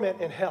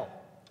torment in hell.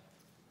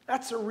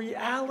 That's a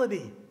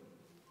reality.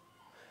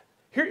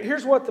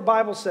 Here's what the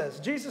Bible says.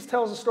 Jesus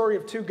tells a story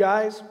of two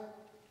guys,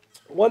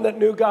 one that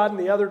knew God and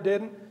the other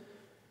didn't.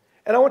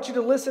 And I want you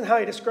to listen how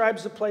he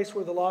describes the place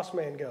where the lost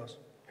man goes.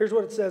 Here's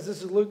what it says.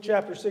 This is Luke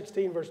chapter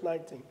 16, verse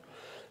 19. It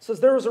says,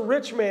 there was a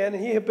rich man,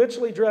 and he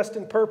habitually dressed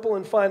in purple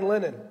and fine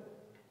linen,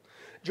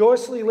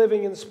 joyously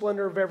living in the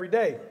splendor of every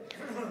day.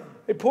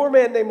 A poor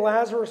man named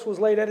Lazarus was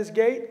laid at his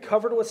gate,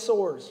 covered with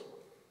sores,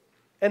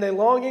 and a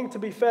longing to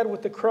be fed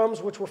with the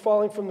crumbs which were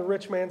falling from the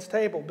rich man's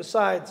table.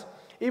 Besides,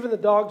 even the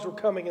dogs were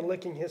coming and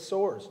licking his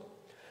sores.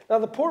 Now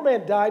the poor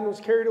man died and was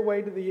carried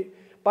away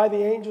by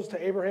the angels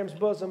to Abraham's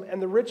bosom,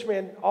 and the rich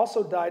man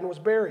also died and was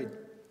buried.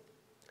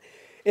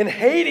 In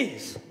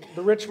Hades,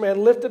 the rich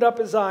man lifted up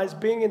his eyes,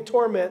 being in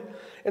torment,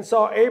 and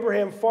saw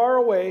Abraham far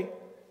away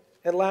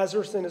and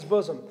Lazarus in his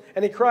bosom.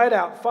 And he cried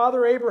out,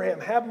 Father Abraham,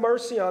 have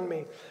mercy on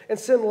me, and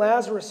send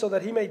Lazarus so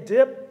that he may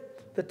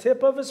dip the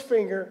tip of his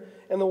finger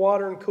in the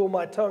water and cool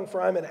my tongue,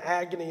 for I'm in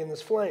agony in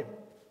this flame.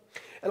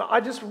 And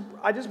I just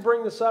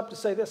bring this up to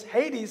say this.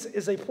 Hades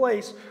is a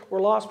place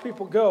where lost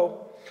people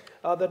go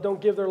that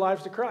don't give their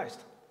lives to Christ.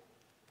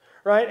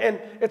 Right? And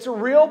it's a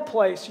real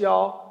place,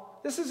 y'all.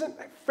 This isn't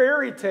a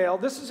fairy tale.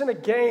 This isn't a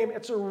game.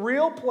 It's a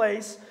real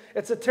place.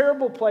 It's a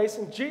terrible place.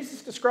 And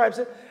Jesus describes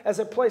it as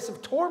a place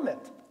of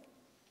torment.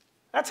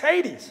 That's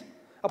Hades.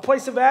 A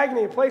place of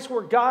agony. A place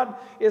where God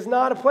is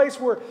not. A place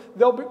where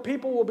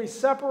people will be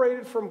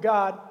separated from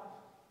God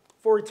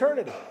for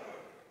eternity.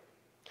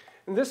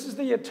 And this is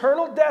the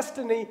eternal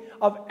destiny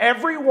of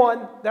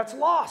everyone that's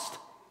lost.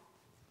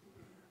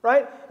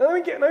 Right? Now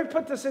let me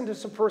put this into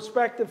some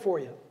perspective for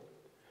you.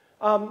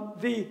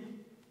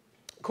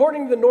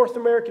 According to the North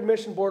American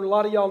Mission Board, a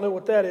lot of y'all know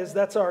what that is.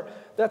 That's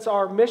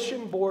our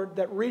mission board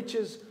that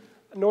reaches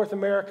North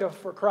America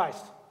for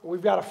Christ.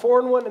 We've got a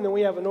foreign one, and then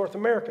we have a North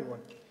American one.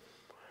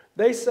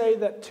 They say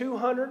that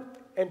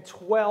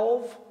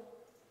 212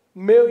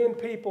 million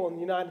people in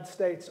the United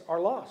States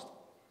are lost.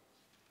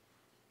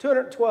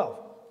 212.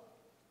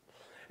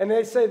 And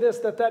they say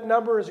that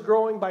number is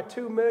growing by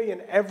 2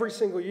 million every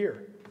single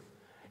year.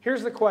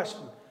 Here's the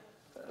question.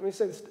 Let me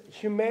say this.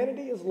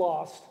 Humanity is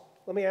lost.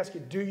 Let me ask you,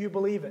 do you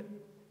believe it?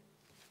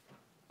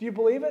 Do you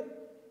believe it?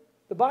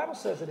 The Bible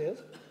says it is,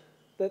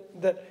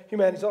 that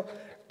humanity is lost.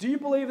 Do you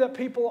believe that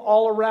people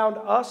all around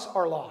us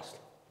are lost?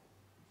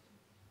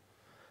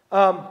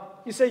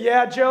 You say,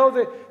 yeah, Joe,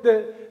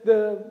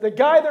 the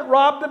guy that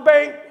robbed the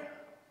bank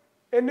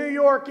in New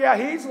York, yeah,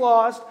 he's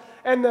lost.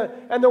 and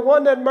the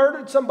one that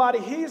murdered somebody,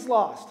 he's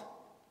lost.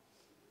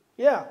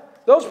 Yeah,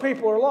 those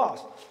people are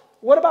lost.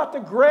 What about the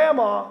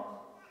grandma,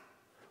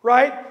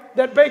 right,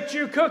 that baked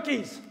you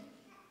cookies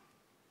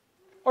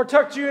or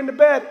tucked you into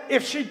bed?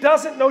 If she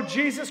doesn't know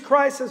Jesus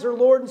Christ as her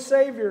Lord and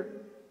Savior,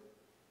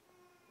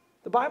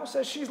 the Bible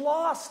says she's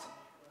lost.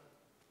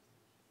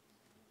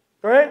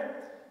 Right?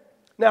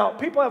 Now,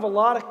 people have a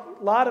lot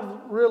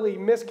of really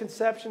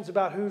misconceptions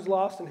about who's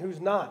lost and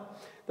who's not.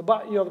 The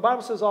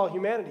Bible says all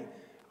humanity.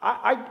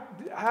 I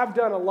have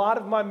done a lot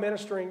of my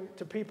ministering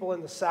to people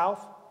in the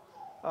South.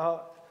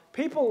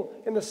 People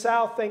in the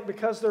South think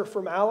because they're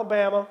from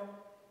Alabama,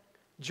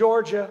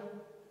 Georgia,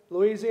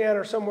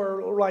 Louisiana, or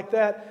somewhere like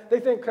that, they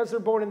think because they're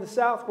born in the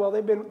South, well,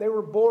 they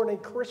were born a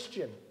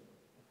Christian.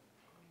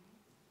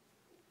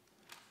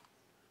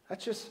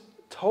 That's just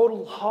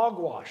total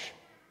hogwash.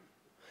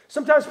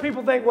 Sometimes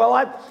people think, well,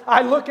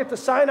 I look at the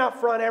sign out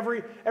front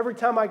every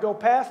time I go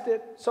past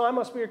it, so I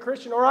must be a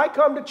Christian. Or I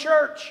come to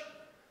church.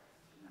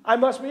 I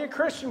must be a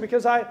Christian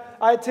because I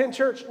attend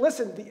church.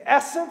 Listen, the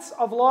essence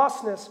of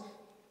lostness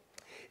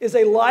is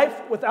a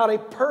life without a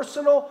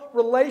personal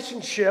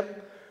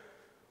relationship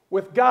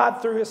with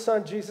God through His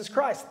Son, Jesus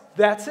Christ.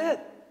 That's it.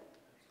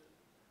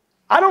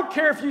 I don't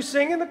care if you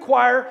sing in the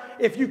choir,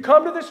 if you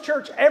come to this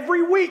church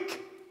every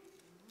week.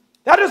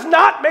 That does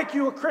not make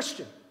you a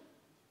Christian.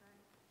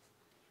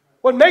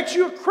 What makes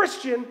you a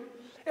Christian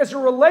is a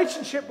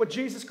relationship with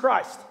Jesus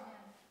Christ.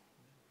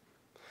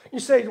 You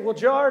say, well,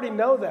 Joe, I already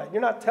know that.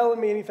 You're not telling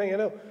me anything I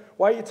know.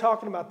 Why are you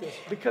talking about this?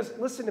 Because,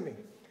 listen to me,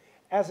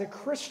 as a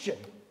Christian,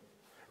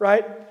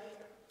 right,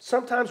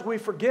 sometimes we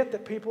forget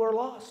that people are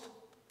lost.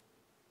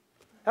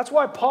 That's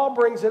why Paul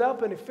brings it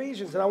up in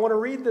Ephesians, and I want to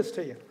read this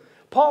to you.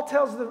 Paul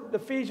tells the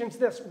Ephesians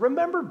this: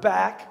 remember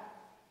back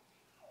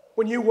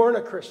when you weren't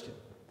a Christian.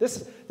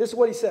 This is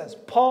what he says.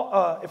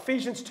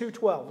 Ephesians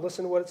 2:12.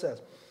 Listen to what it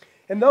says.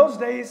 In those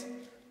days,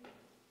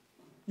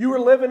 you were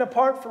living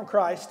apart from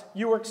Christ.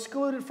 You were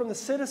excluded from the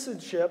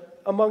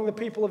citizenship among the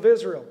people of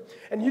Israel.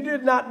 And you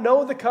did not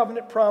know the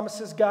covenant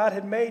promises God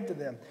had made to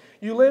them.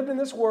 You lived in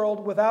this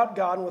world without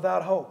God and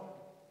without hope.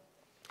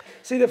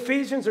 See, the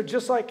Ephesians are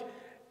just like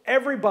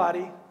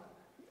everybody.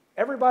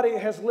 Everybody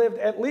has lived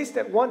at least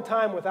at one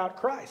time without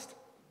Christ.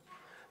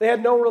 They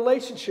had no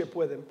relationship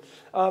with Him.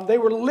 They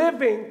were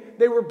living,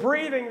 they were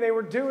breathing, they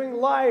were doing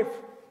life,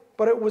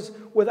 but it was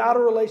without a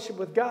relationship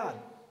with God.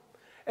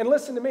 And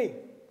listen to me,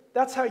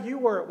 that's how you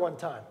were at one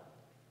time.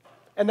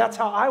 And that's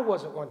how I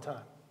was at one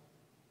time.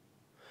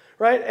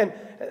 Right? And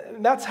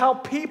that's how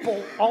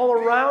people all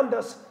around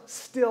us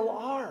still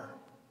are.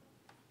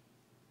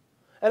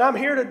 And I'm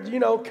here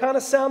to, kind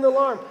of sound the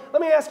alarm.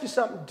 Let me ask you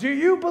something. Do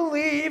you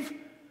believe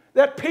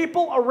that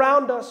people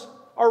around us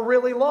are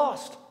really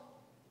lost?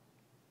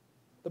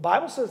 The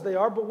Bible says they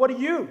are, but what are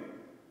you?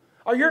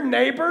 Are your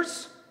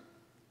neighbors?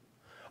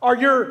 Are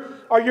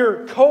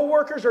your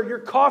co-workers? Are your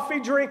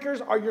coffee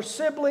drinkers? Are your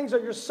siblings? Are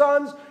your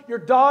sons? Your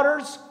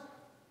daughters?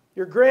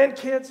 Your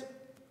grandkids?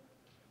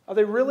 Are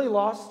they really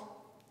lost?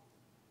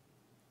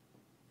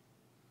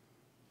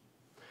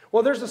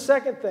 Well, there's a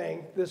second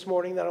thing this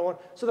morning that I want.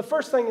 So the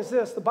first thing is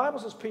this. The Bible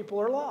says people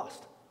are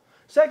lost.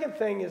 Second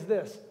thing is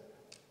this.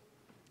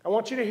 I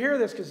want you to hear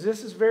this because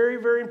this is very,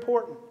 very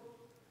important.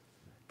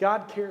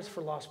 God cares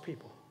for lost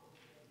people.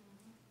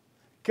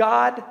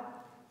 God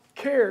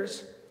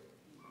cares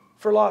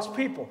for lost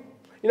people.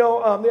 The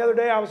other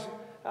day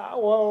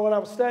when I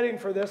was studying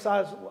for this,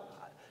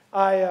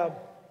 I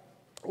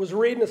was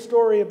reading a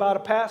story about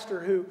a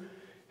pastor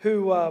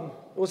who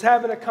was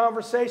having a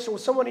conversation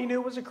with someone he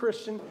knew was a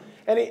Christian,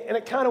 and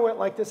it kind of went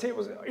like this.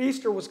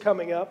 Easter was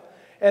coming up,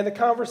 and the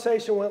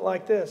conversation went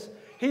like this.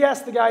 He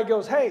asked the guy, he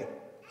goes, "Hey,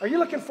 are you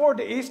looking forward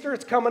to Easter?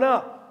 It's coming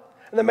up."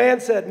 And the man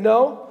said,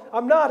 "No,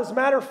 I'm not. As a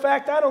matter of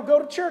fact, I don't go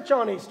to church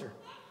on Easter."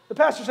 The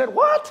pastor said,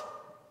 "What?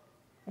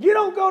 You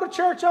don't go to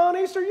church on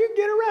Easter? You can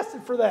get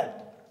arrested for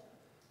that."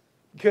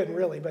 Couldn't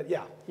really, but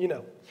yeah,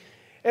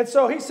 And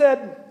so he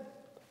said,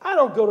 "I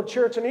don't go to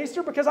church on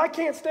Easter because I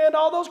can't stand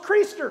all those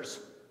creasters.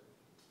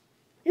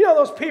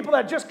 Those people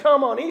that just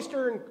come on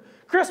Easter and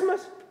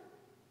Christmas?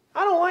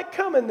 I don't like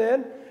coming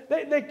then.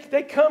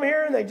 They come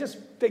here and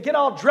they get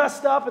all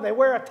dressed up and they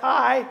wear a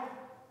tie.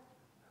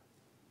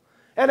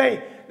 And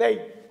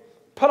they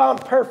put on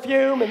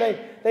perfume and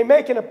they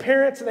make an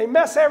appearance and they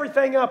mess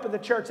everything up in the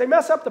church. They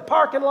mess up the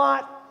parking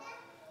lot.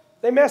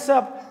 They mess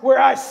up where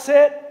I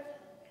sit.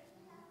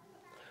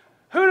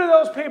 Who do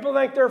those people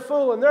think they're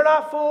fooling? They're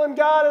not fooling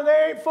God and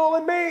they ain't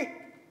fooling me."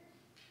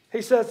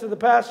 He says to the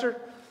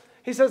pastor.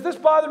 He says, "This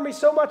bothered me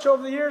so much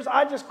over the years,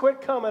 I just quit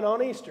coming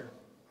on Easter.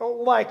 I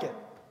don't like it.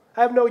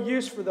 I have no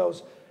use for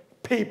those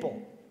people."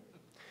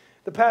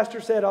 The pastor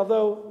said,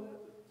 although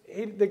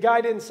the guy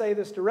didn't say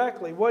this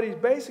directly, what he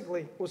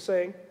basically was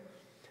saying,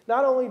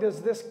 not only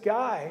does this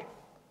guy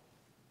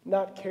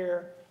not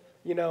care,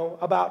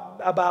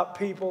 about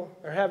people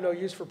or have no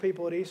use for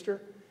people at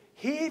Easter,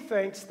 he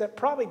thinks that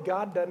probably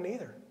God doesn't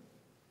either.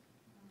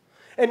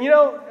 And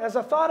as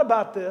I thought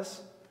about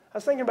this, I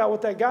was thinking about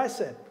what that guy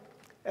said.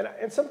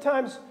 And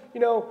sometimes,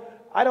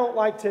 I don't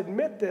like to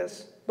admit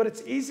this, but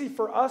it's easy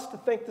for us to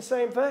think the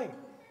same thing.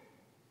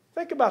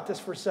 Think about this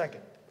for a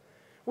second.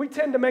 We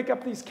tend to make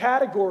up these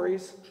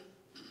categories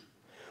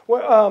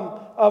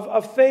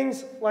of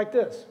things like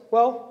this.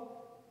 Well,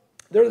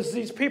 there's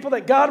these people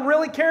that God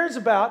really cares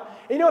about.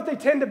 And you know what they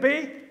tend to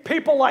be?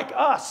 People like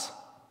us.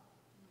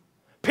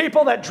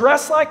 People that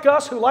dress like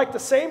us, who like the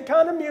same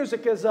kind of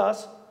music as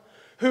us,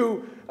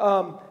 who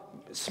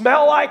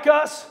smell like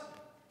us,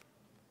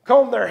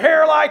 comb their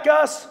hair like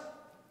us,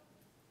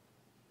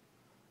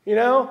 you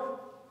know,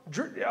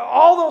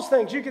 all those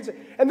things you can say.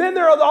 And then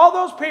there are all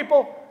those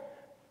people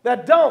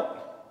that don't,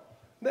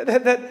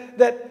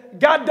 that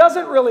God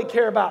doesn't really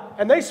care about.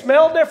 And they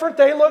smell different,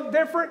 they look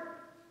different,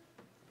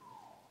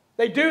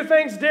 they do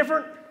things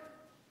different.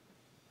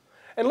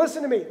 And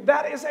listen to me,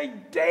 that is a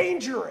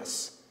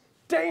dangerous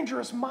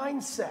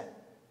mindset.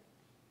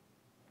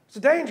 It's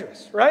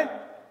dangerous, right?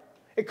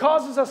 It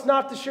causes us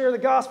not to share the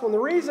gospel. And the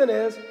reason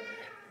is,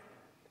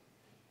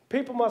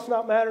 people must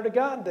not matter to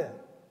God then.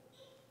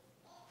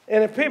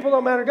 And if people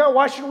don't matter to God,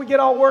 why should we get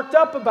all worked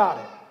up about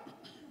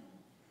it?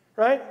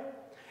 Right?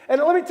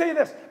 And let me tell you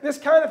this. This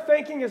kind of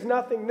thinking is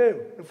nothing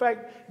new. In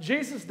fact,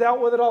 Jesus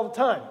dealt with it all the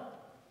time.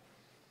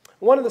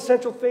 One of the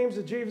central themes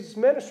of Jesus'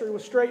 ministry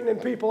was straightening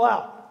people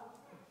out.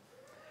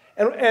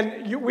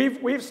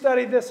 We've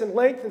studied this in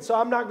length, and so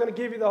I'm not going to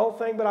give you the whole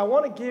thing, but I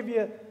want to give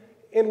you,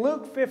 in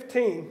Luke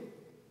 15,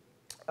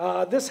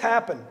 this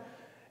happened.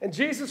 And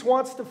Jesus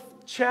wants to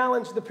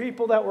challenge the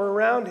people that were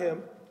around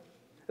him,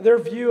 their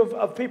view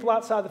of people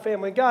outside the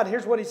family of God.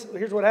 Here's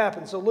what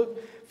happened. So Luke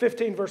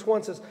 15, verse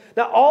 1 says,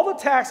 "Now all the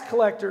tax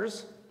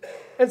collectors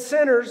and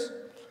sinners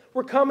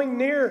were coming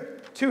near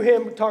to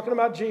him," talking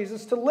about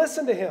Jesus, "to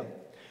listen to him.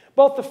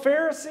 Both the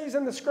Pharisees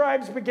and the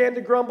scribes began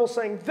to grumble,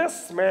 saying,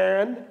 'This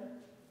man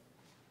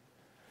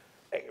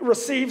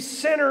receives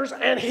sinners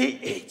and he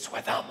eats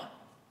with them.'"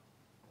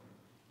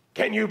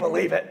 Can you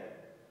believe it?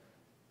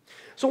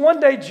 So one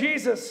day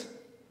Jesus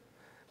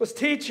was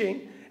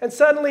teaching, and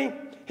suddenly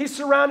he's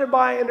surrounded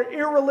by an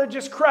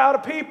irreligious crowd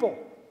of people.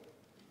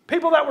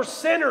 People that were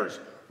sinners,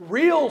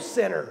 real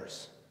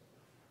sinners.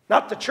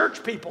 Not the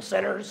church people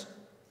sinners,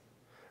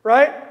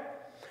 right?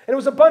 And it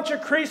was a bunch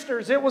of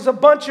creasters. It was a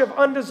bunch of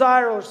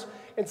undesirables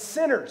and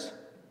sinners.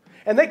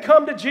 And they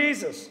come to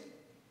Jesus.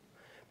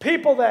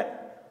 People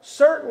that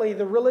certainly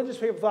the religious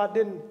people thought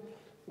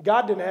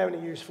God didn't have any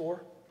use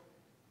for.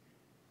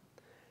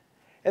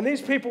 And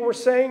these people were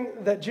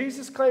saying that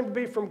Jesus claimed to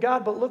be from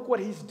God, but look what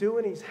he's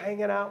doing. He's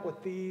hanging out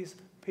with these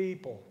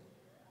people.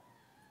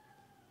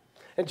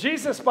 And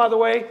Jesus, by the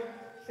way,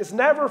 is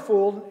never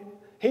fooled.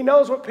 He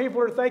knows what people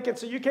are thinking,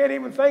 so you can't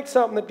even think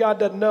something that God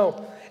doesn't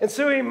know. And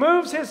so he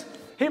moves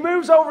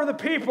over the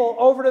people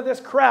over to this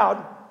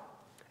crowd,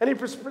 and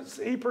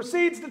he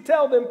proceeds to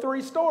tell them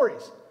 3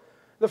 stories.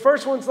 The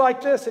first one's like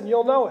this, and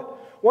you'll know it.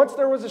 Once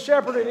there was a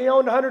shepherd, and he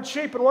owned 100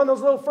 sheep, and one of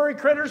those little furry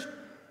critters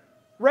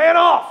ran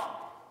off.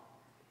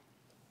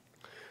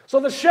 So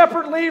the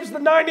shepherd leaves the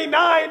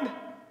 99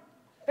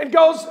 and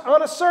goes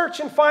on a search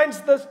and finds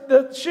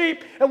the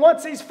sheep. And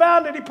once he's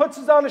found it, he puts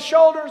it on his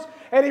shoulders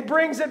and he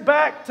brings it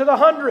back to the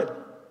 100.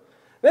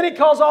 Then he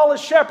calls all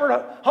his shepherd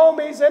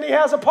homies and he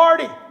has a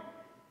party.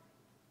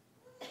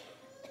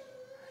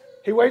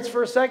 He waits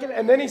for a second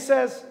and then he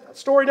says,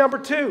 story number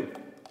 2. He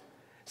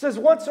says,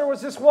 once there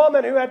was this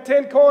woman who had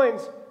 10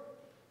 coins.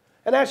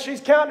 And as she's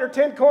counting her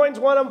 10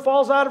 coins, one of them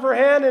falls out of her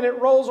hand and it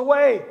rolls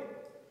away.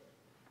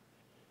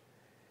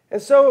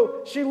 And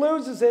so she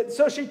loses it.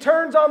 So she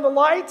turns on the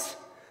lights.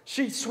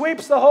 She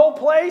sweeps the whole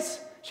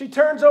place. She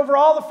turns over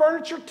all the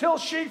furniture till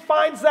she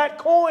finds that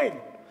coin.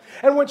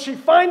 And when she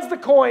finds the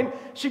coin,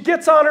 she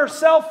gets on her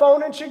cell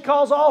phone and she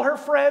calls all her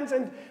friends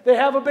and they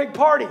have a big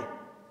party.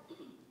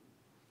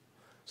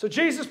 So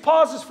Jesus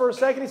pauses for a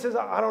second. He says,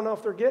 I don't know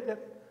if they're getting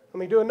it. Let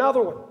me do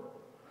another one.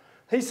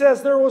 He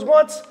says, there was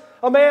once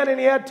a man and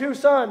he had 2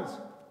 sons.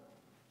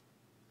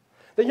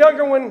 The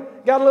younger one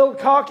got a little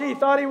cocky. He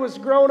thought he was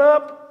grown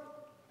up.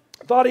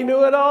 Thought he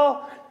knew it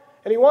all,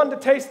 and he wanted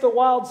to taste the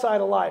wild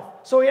side of life.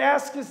 So he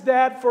asked his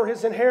dad for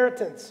his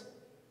inheritance.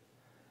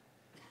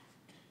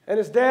 And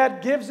his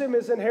dad gives him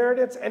his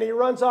inheritance, and he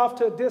runs off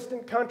to a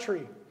distant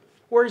country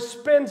where he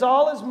spends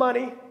all his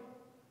money,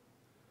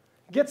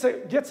 gets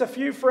a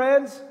few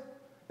friends,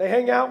 they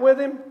hang out with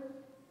him,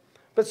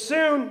 but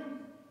soon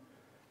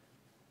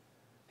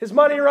his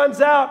money runs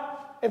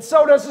out, and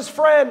so does his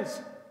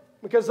friends,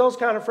 because those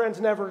kind of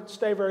friends never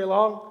stay very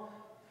long.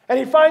 And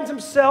he finds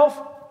himself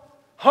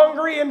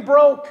hungry and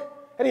broke,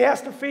 and he has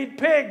to feed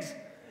pigs.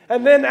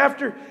 And then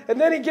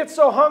he gets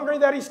so hungry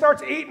that he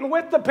starts eating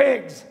with the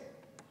pigs.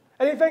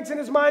 And he thinks in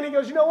his mind, he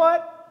goes, you know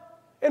what?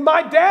 In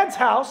my dad's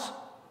house,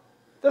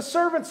 the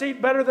servants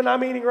eat better than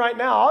I'm eating right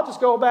now. I'll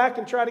just go back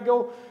and try to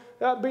go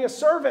be a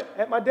servant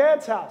at my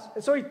dad's house.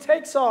 And so he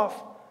takes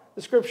off,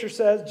 the scripture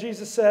says,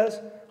 Jesus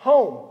says,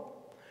 home.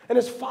 And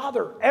his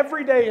father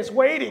every day is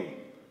waiting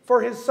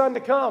for his son to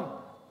come.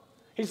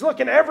 He's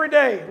looking every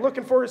day,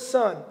 looking for his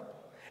son.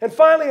 And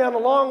finally, on a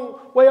long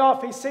way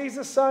off, he sees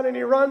his son and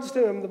he runs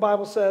to him, the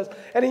Bible says,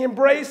 and he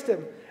embraced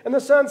him. And the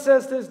son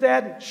says to his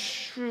dad,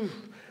 shh,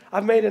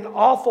 I've made an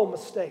awful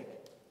mistake.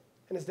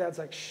 And his dad's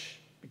like, shh,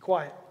 be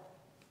quiet.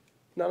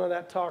 None of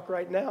that talk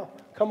right now.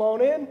 Come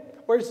on in.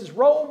 Where's his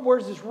robe?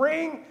 Where's his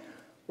ring?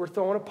 We're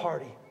throwing a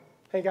party.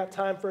 Ain't got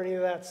time for any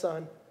of that,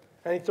 son.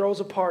 And he throws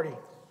a party.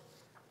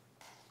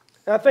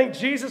 And I think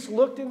Jesus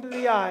looked into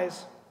the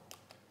eyes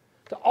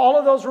to all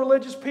of those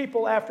religious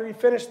people after he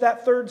finished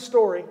that third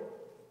story.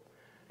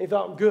 He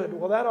thought, good,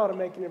 well, that ought to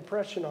make an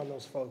impression on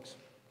those folks.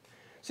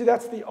 See,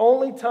 that's the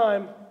only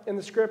time in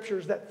the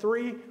scriptures that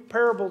 3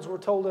 parables were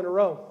told in a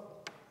row.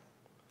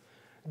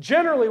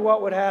 Generally,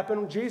 what would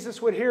happen,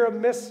 Jesus would hear a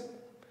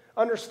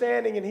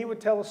misunderstanding and he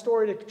would tell a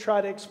story to try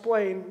to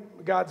explain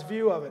God's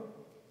view of it.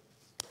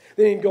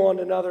 Then he'd go on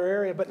to another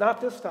area, but not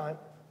this time.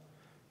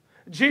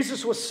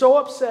 Jesus was so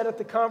upset at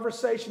the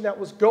conversation that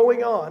was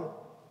going on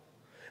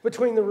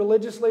between the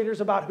religious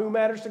leaders about who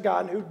matters to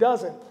God and who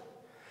doesn't,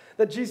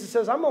 that Jesus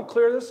says, I'm going to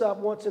clear this up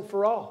once and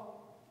for all.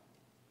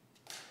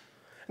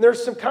 And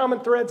there's some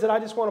common threads that I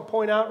just want to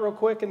point out real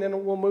quick, and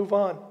then we'll move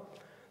on.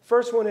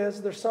 First one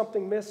is there's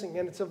something missing,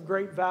 and it's of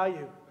great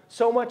value.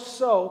 So much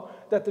so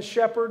that the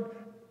shepherd,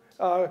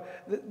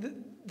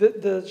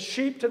 the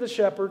sheep to the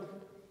shepherd,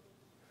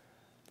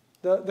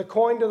 the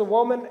coin to the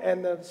woman,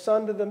 and the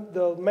son to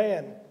the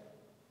man.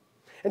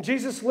 And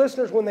Jesus'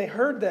 listeners, when they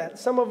heard that,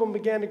 some of them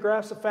began to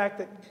grasp the fact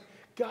that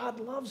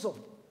God loves them.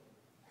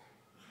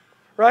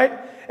 Right?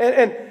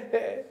 And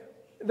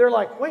they're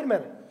like, wait a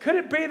minute. Could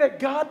it be that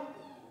God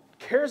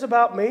cares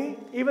about me,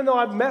 even though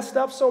I've messed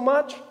up so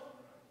much?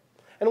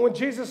 And when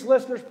Jesus'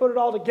 listeners put it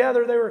all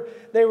together,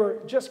 they were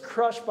just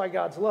crushed by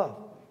God's love.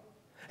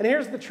 And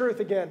here's the truth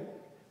again.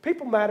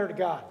 People matter to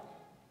God.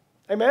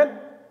 Amen?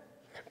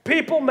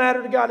 People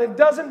matter to God. It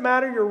doesn't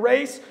matter your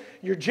race,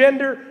 your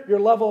gender, your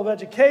level of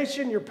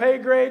education, your pay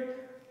grade.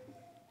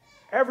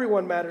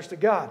 Everyone matters to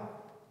God.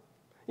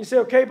 You say,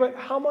 okay, but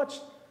how much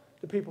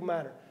do people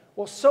matter?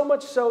 Well, so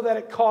much so that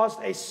it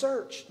caused a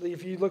search.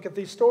 If you look at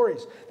these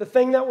stories, the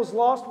thing that was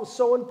lost was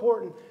so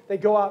important, they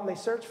go out and they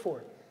search for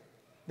it.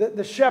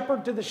 The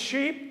shepherd to the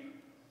sheep,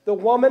 the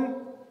woman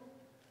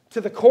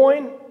to the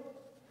coin.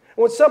 And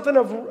when something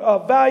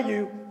of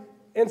value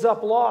ends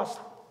up lost,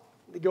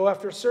 they go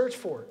after a search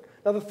for it.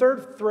 Now, the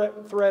third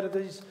thread of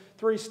these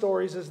 3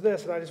 stories is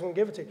this, and I just want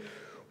to give it to you.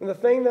 When the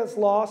thing that's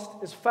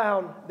lost is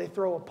found, they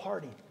throw a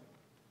party.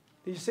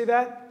 Do you see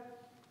that?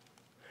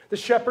 The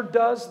shepherd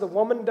does, the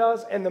woman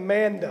does, and the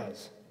man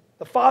does.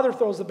 The father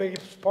throws the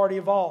biggest party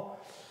of all.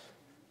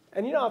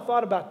 And I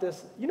thought about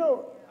this.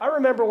 I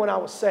remember when I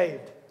was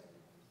saved.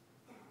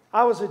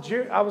 I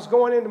was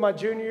going into my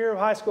junior year of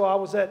high school. I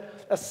was at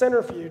a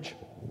centrifuge.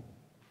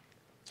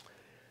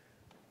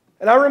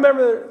 And I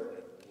remember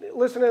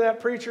listening to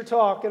that preacher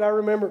talk, and I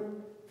remember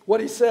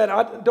what he said.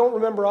 I don't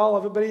remember all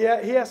of it, but he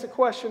asked a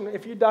question,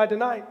 if you died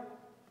tonight,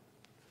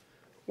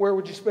 where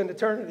would you spend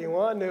eternity?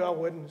 Well, I knew I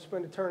wouldn't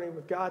spend eternity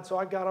with God, so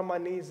I got on my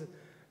knees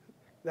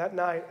that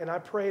night, and I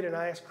prayed, and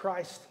I asked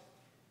Christ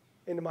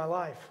into my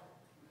life.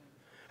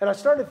 And I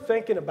started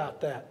thinking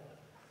about that.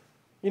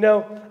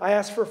 I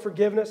asked for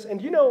forgiveness,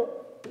 and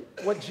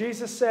what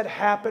Jesus said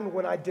happened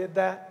when I did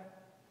that?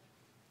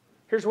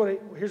 Here's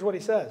what he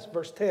says,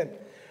 verse 10.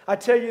 I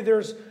tell you,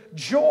 there's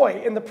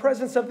joy in the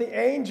presence of the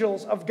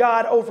angels of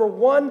God over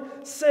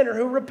one sinner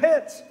who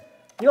repents.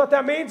 You know what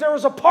that means? There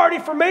was a party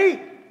for me.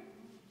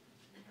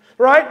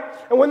 Right?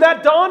 And when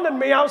that dawned on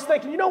me, I was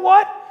thinking, you know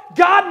what?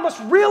 God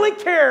must really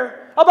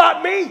care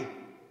about me.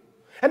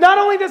 And not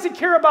only does he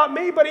care about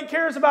me, but he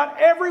cares about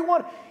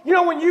everyone.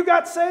 When you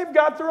got saved,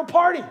 God threw a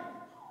party.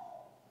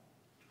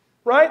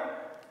 Right?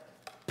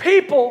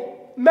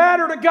 People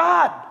matter to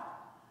God.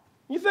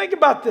 You think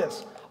about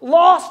this.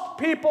 Lost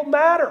people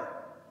matter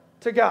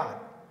to God.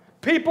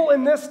 People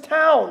in this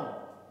town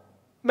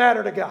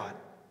matter to God.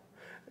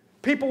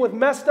 People with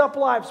messed up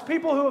lives,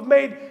 people who have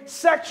made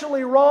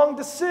sexually wrong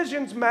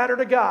decisions matter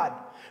to God.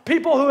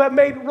 People who have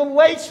made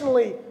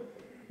relationally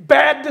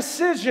bad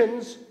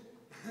decisions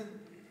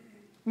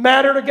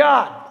matter to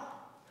God.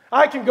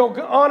 I can go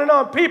on and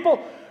on.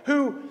 People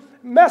who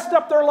messed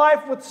up their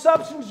life with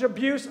substance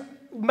abuse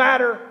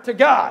matter to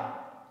God.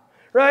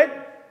 Right?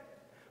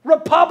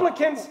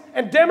 Republicans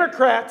and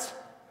Democrats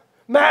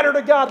matter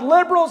to God.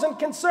 Liberals and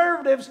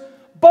conservatives,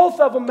 both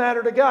of them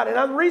matter to God. And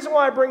the reason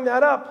why I bring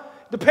that up,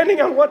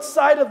 depending on what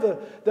side of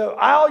the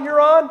aisle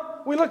you're on,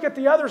 we look at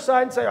the other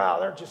side and say, oh,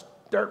 they're just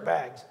dirt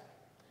bags.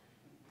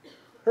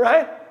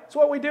 Right? That's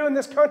what we do in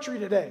this country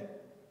today.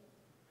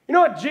 You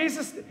know what?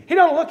 Jesus, he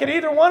don't look at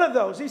either one of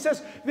those. He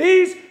says,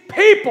 these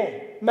people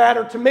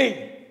matter to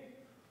me.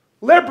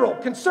 Liberal,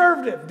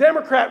 conservative,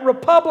 Democrat,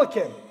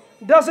 Republican,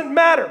 doesn't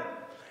matter.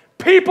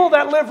 People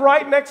that live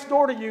right next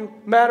door to you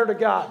matter to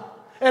God.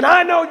 And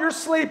I know you're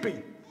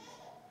sleepy.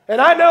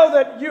 And I know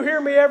that you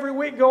hear me every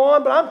week go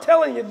on, but I'm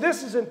telling you,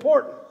 this is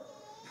important.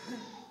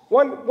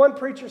 One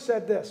preacher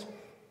said this.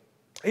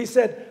 He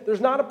said,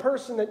 there's not a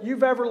person that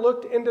you've ever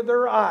looked into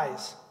their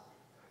eyes,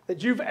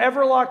 that you've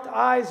ever locked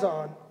eyes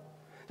on,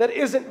 that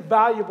isn't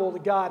valuable to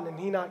God and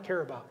he not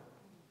care about.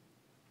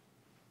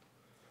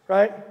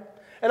 Right?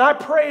 And I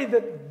pray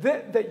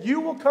that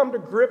you will come to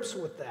grips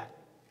with that.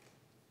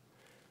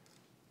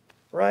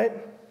 Right?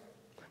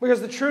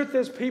 Because the truth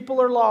is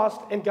people are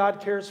lost and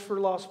God cares for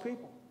lost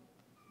people.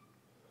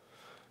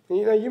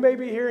 You know, you may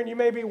be here and you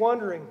may be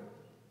wondering,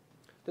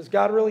 does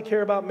God really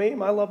care about me?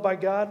 Am I loved by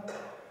God?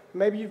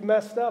 Maybe you've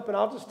messed up, and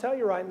I'll just tell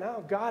you right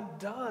now, God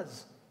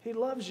does. He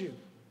loves you.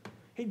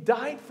 He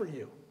died for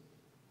you.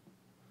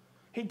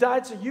 He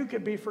died so you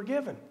could be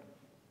forgiven.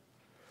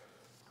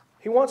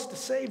 He wants to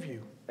save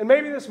you. And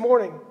maybe this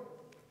morning,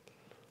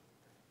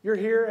 you're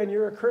here and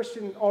you're a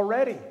Christian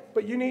already,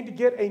 but you need to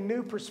get a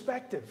new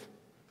perspective.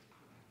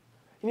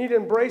 You need to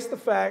embrace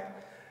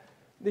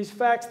these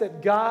facts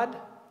that God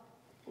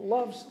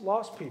loves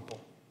lost people,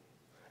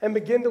 and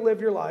begin to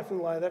live your life in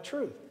light of that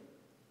truth.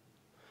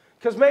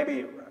 Because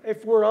maybe,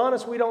 if we're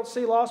honest, we don't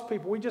see lost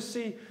people. We just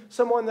see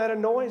someone that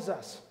annoys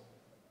us.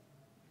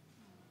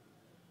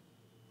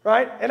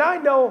 Right? And I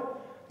know,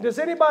 does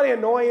anybody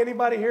annoy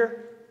anybody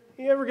here?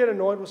 You ever get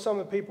annoyed with some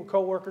of the people,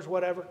 coworkers,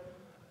 whatever?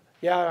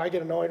 Yeah, I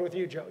get annoyed with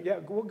you, Joe. Yeah,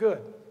 well,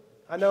 good.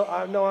 I know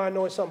I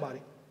annoy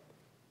somebody.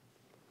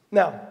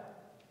 Now,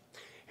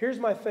 here's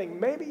my thing.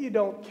 Maybe you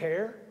don't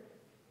care,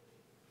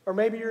 or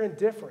maybe you're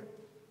indifferent,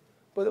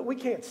 but we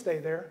can't stay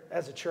there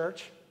as a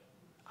church.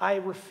 I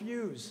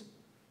refuse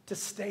to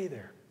stay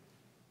there.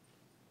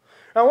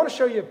 I want to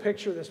show you a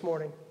picture this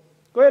morning.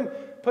 Go ahead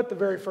and put the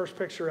very first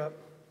picture up.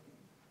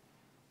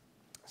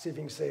 See if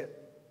you can see it.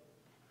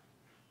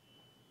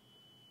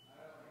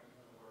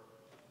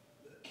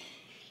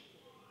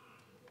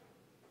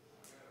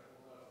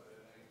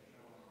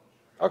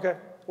 Okay,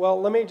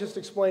 well, let me just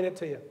explain it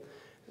to you.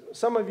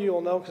 Some of you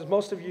will know, because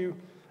most of you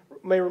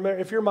may remember,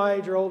 if you're my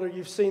age or older,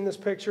 you've seen this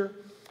picture.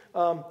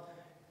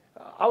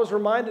 I was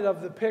reminded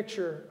of the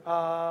picture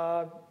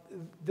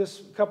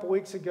this couple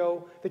weeks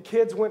ago. The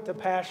kids went to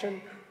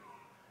Passion,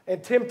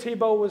 and Tim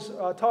Tebow was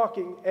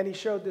talking, and he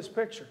showed this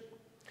picture.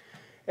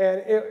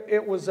 And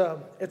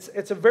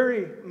it's a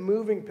very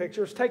moving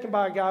picture. It's taken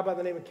by a guy by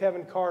the name of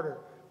Kevin Carter.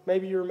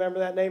 Maybe you remember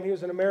that name. He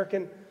was an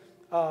American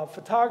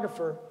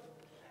photographer,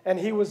 and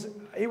he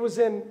was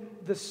in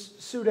the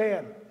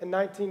Sudan in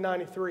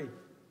 1993.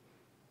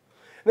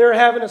 They were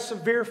having a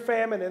severe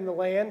famine in the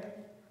land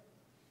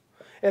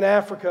in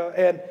Africa,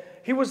 and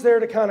he was there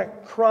to kind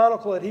of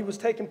chronicle it. He was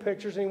taking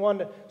pictures, and he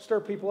wanted to stir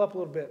people up a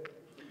little bit.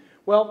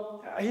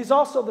 Well, he's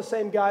also the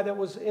same guy that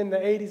was in the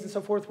 80s and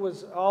so forth,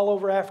 was all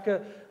over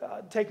Africa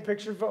taking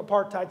pictures of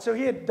apartheid. So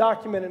he had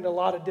documented a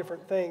lot of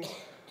different things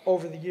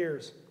over the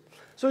years.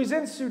 So he's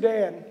in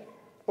Sudan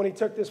when he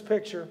took this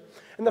picture.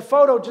 And the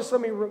photo, just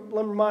let me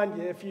remind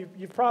you, if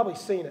you've probably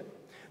seen it.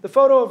 The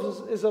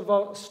photo is of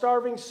a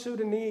starving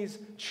Sudanese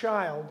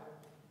child,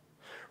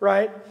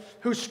 right,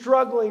 who's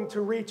struggling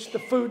to reach the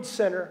food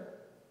center,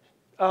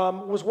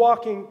 was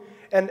walking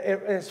and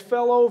has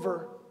fell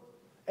over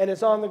and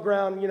is on the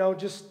ground,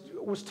 just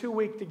was too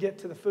weak to get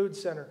to the food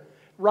center.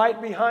 Right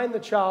behind the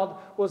child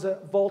was a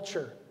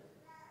vulture,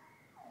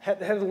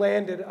 had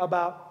landed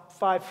about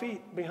 5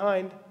 feet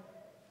behind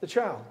the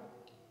child.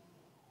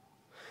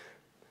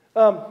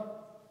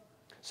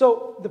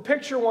 So the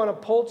picture won a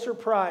Pulitzer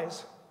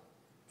Prize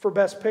for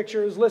Best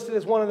Picture. It was listed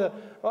as one of the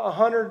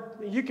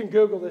 100. You can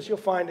Google this. You'll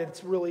find it.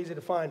 It's real easy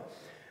to find.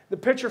 The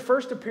picture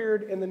first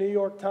appeared in the New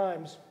York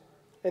Times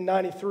in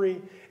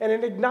 93, and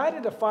it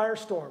ignited a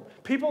firestorm.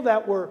 People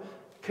that were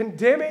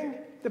condemning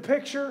the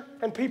picture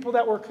and people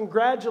that were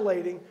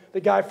congratulating the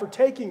guy for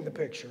taking the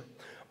picture.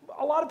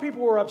 A lot of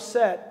people were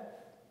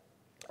upset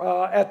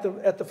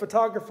at the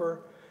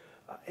photographer.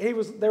 They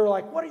were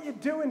like, "What are you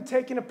doing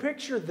taking a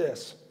picture of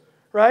this?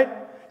 Right?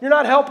 You're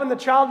not helping the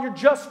child. You're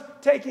just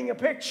taking a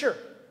picture,"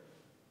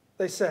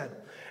 they said.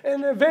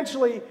 And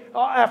eventually,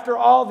 after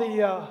all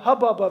the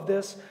hubbub of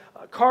this,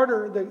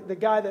 Carter, the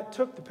guy that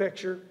took the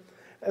picture,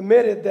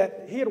 admitted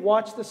that he had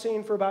watched the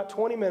scene for about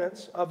 20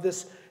 minutes of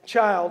this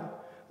child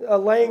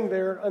laying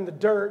there in the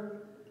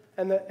dirt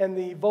and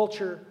the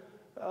vulture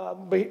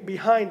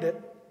behind it,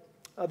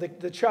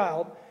 the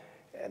child.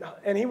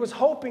 And he was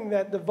hoping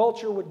that the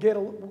vulture would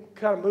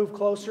kind of move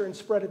closer and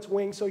spread its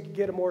wings so he could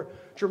get a more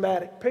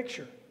dramatic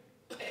picture.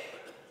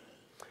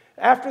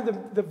 After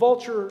the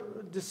vulture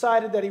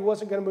decided that he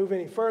wasn't going to move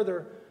any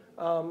further,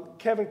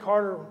 Kevin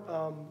Carter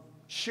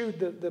shooed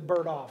the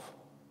bird off.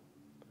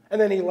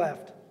 And then he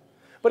left.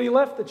 But he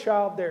left the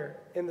child there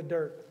in the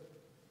dirt.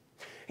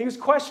 He was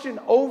questioned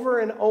over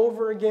and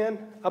over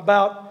again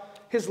about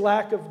his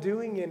lack of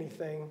doing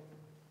anything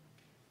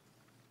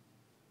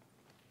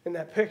in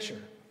that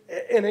picture.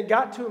 And it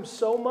got to him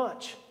so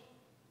much,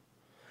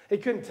 he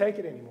couldn't take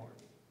it anymore.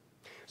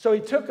 So he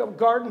took a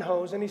garden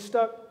hose and he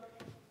stuck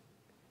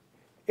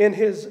in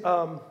his,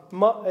 the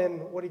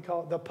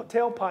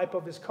tailpipe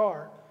of his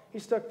car. He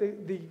stuck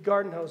the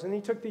garden hose, and he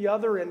took the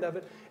other end of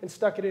it and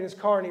stuck it in his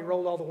car, and he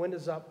rolled all the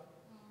windows up,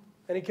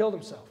 and he killed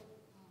himself.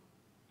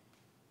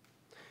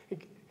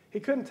 He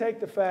couldn't take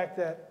the fact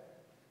that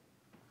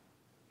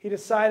he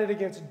decided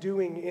against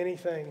doing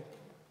anything.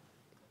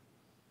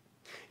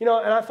 And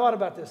I thought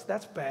about this.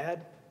 That's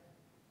bad.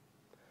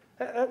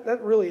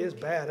 That really is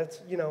bad.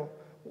 It's,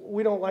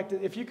 we don't like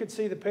to, if you could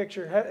see the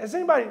picture. Has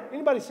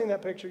anybody seen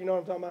that picture? You know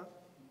what I'm talking about?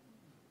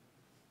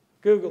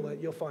 Google it,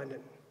 you'll find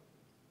it.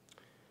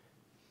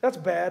 That's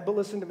bad, but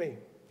listen to me.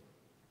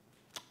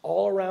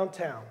 All around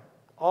town,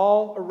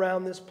 all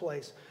around this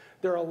place,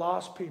 there are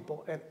lost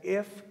people, and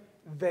if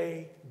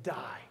they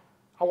die,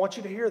 I want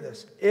you to hear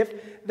this.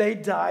 If they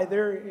die,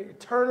 they're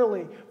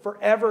eternally,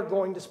 forever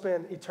going to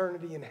spend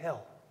eternity in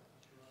hell.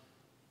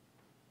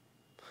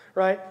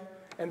 Right?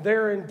 And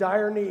they're in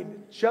dire need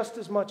just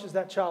as much as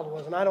that child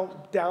was, and I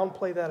don't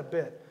downplay that a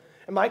bit.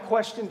 And my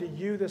question to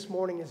you this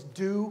morning is,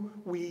 do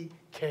we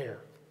care?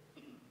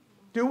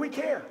 Do we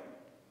care?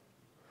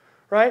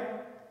 Right?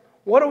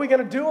 What are we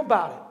going to do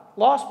about it?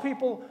 Lost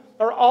people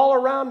are all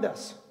around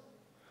us.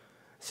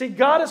 See,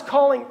 God is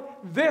calling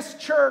this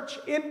church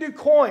into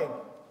Quoin,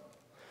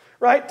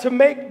 right? To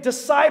make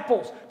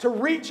disciples, to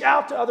reach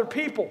out to other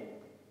people.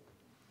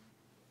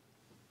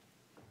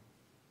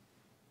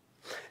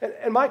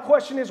 And my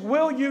question is,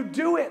 will you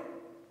do it?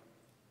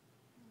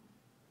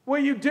 Will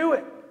you do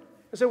it?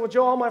 I said, well,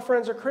 Joe, all my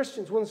friends are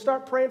Christians. Well, then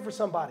start praying for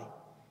somebody.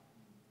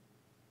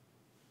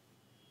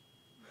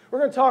 We're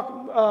going to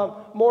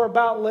talk more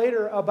about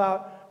later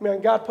about,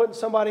 God putting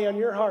somebody on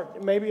your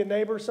heart, maybe a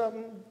neighbor or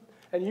something,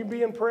 and you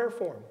be in prayer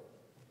for them.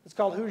 It's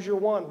called Who's Your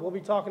One. We'll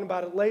be talking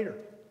about it later.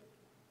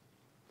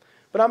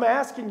 But I'm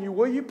asking you,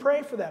 will you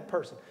pray for that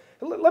person?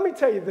 Let me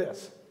tell you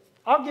this.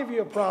 I'll give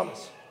you a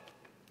promise.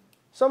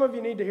 Some of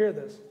you need to hear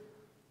this.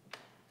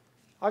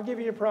 I'll give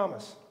you a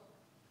promise.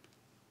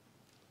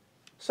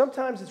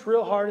 Sometimes it's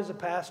real hard as a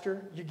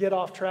pastor. You get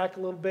off track a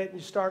little bit and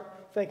you start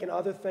thinking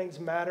other things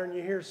matter, and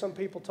you hear some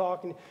people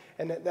talking,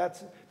 and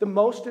that's the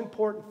most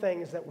important thing,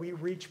 is that we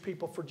reach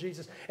people for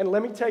Jesus. And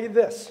let me tell you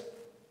this.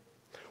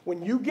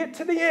 When you get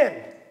to the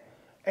end,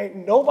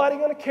 ain't nobody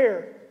going to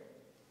care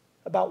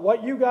about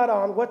what you got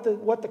on, what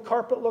the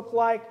carpet looked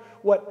like,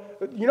 what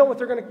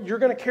you're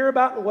going to care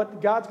about, and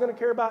what God's going to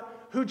care about.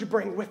 Who'd you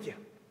bring with you?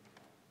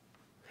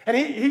 And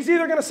he's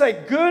either going to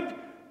say, good,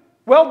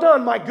 well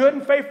done, my good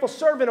and faithful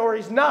servant, or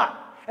he's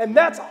not. And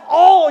that's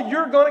all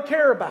you're going to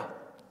care about.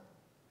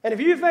 And if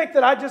you think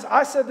that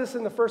I said this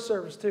in the first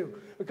service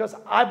too, because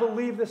I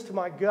believe this to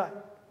my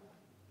gut.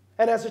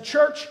 And as a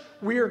church,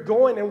 we're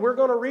going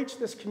to reach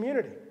this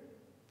community.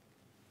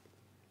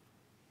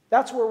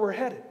 That's where we're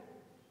headed.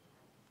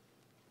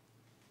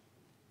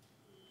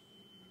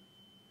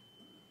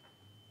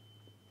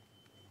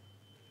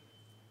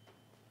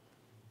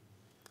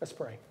 Let's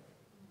pray.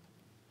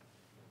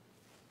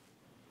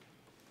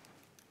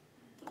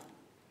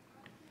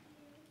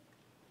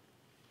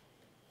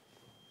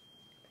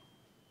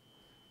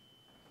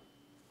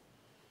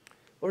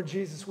 Lord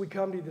Jesus, we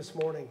come to you this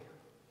morning.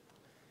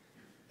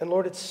 And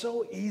Lord, it's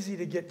so easy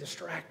to get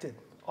distracted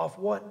off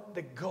what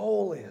the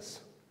goal is.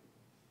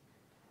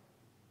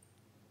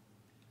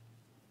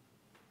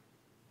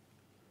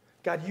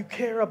 God, you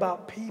care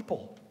about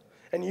people,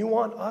 and you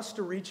want us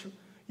to reach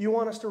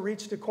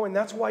to Quoin.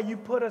 That's why you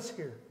put us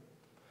here.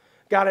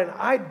 God, and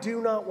I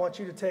do not want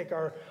you to take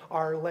our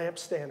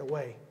lampstand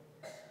away.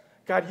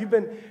 God,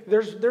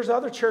 there's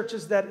other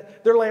churches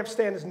that their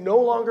lampstand is no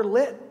longer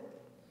lit.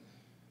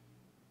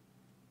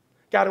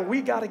 God, and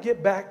we got to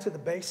get back to the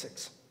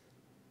basics.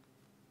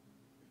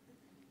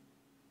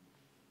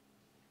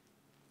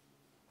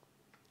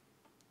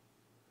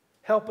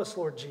 Help us,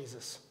 Lord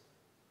Jesus.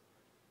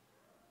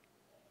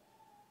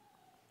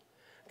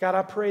 God,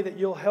 I pray that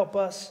you'll help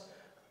us.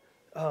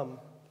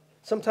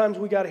 Sometimes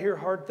we got to hear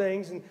hard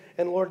things,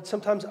 and Lord,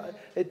 sometimes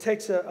it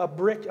takes a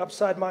brick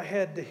upside my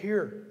head to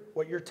hear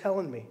what you're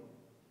telling me.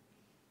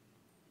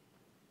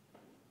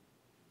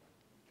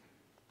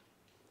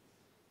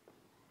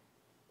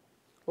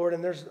 Lord,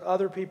 and there's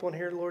other people in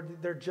here, Lord,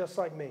 they're just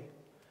like me,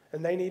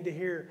 and they need to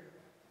hear.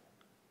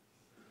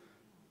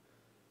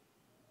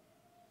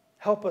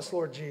 Help us,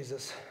 Lord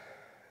Jesus.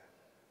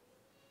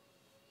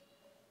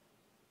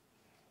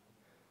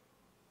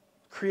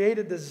 Create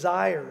a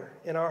desire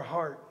in our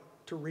heart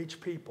to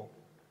reach people.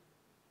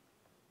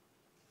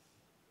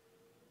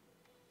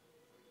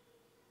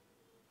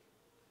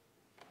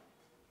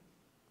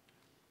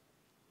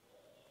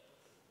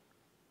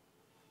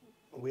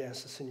 We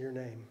ask this in your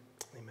name.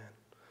 Amen.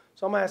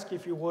 So I'm going to ask you,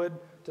 if you would,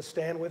 to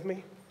stand with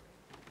me.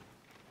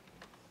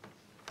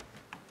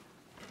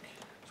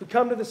 As we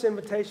come to this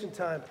invitation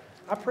time,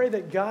 I pray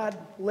that God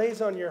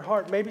lays on your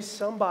heart, maybe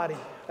somebody,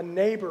 a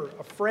neighbor,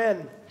 a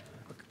friend,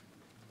 a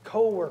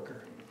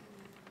co-worker,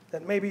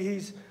 that maybe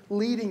he's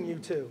leading you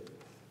to,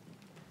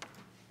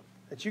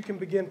 that you can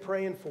begin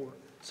praying for.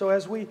 So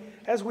as we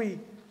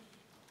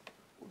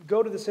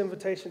go to this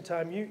invitation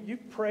time, you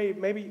pray,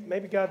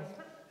 maybe God,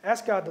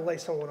 ask God to lay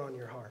someone on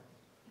your heart.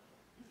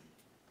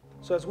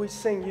 So as we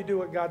sing, you do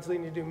what God's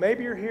leading you to do.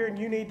 Maybe you're here and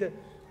you need to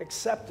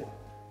accept it.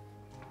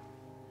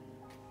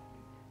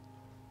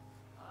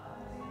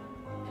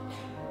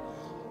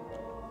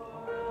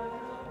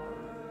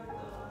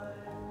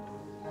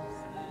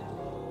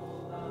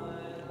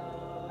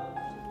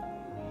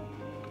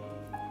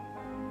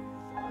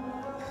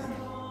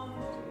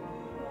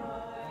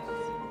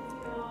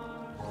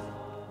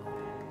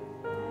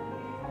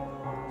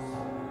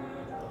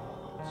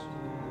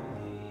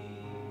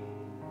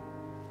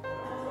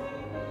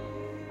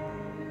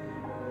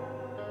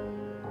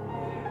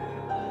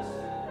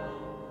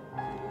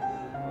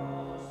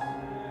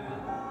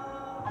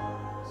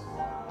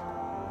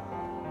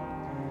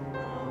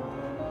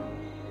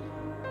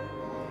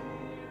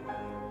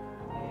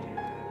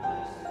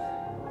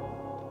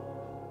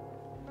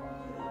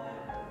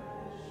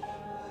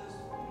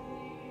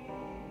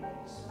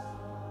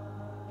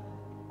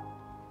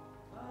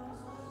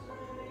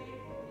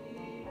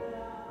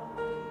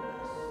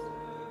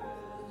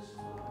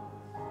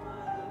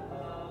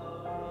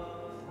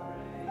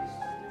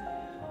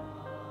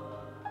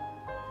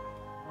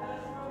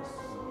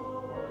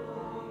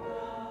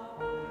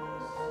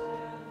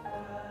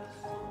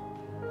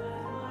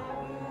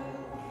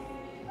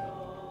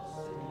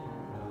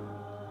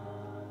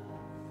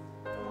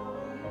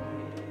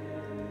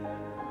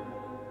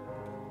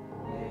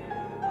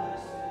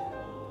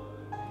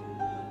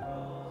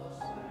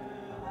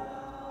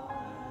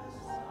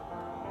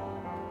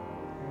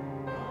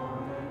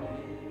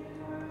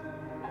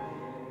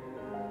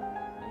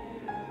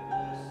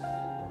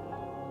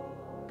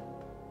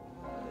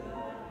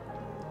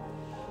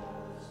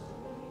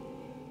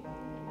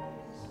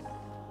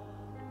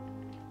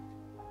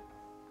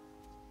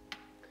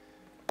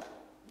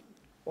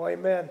 Well,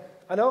 amen.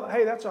 I know,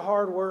 hey, that's a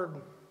hard word.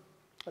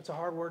 That's a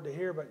hard word to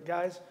hear, but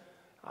guys,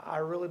 I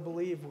really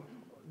believe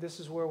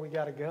this is where we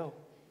got to go.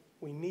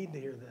 We need to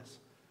hear this.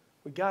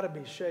 We got to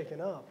be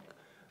shaken up.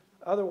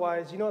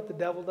 Otherwise, you know what the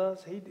devil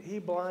does? He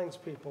blinds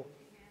people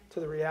to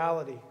the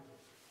reality.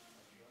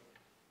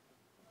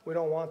 We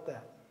don't want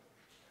that.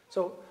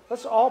 So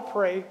let's all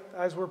pray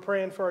as we're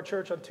praying for our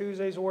church on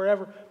Tuesdays or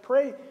wherever.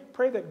 Pray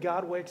that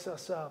God wakes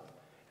us up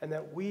and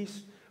that we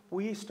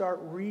start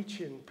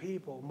reaching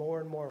people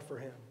more and more for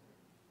Him.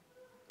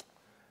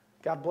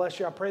 God bless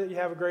you. I pray that you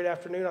have a great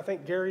afternoon. I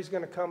think Gary's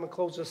going to come and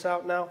close us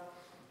out now.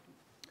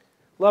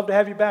 Love to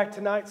have you back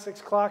tonight, 6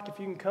 o'clock, if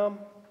you can come,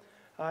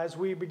 as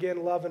we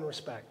begin Love and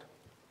Respect.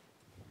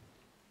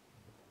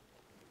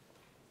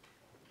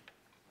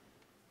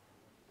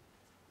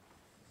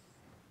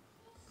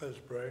 Let us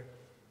pray.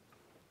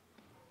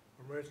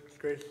 Our most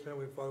gracious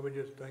Heavenly Father, we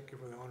just thank you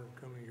for the honor of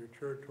coming to your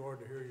church, Lord,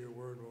 to hear your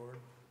word, Lord.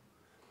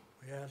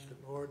 We ask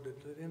that, Lord,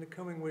 that in the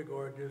coming week,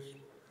 Lord,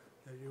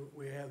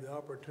 we have the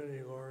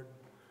opportunity, Lord,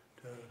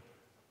 to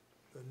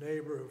the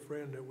neighbor or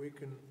friend that we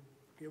can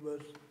give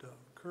us the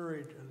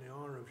courage and the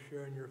honor of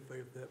sharing your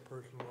faith with that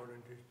person, Lord,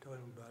 and just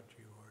telling them about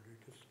you, Lord.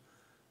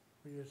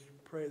 We just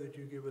pray that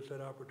you give us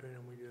that opportunity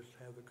and we just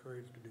have the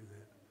courage to do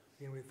that.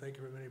 Again, we thank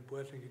you for many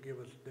blessings you give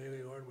us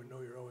daily, Lord. We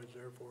know you're always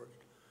there for us.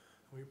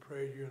 And we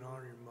praise you and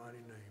honor your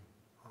mighty name.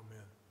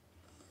 Amen.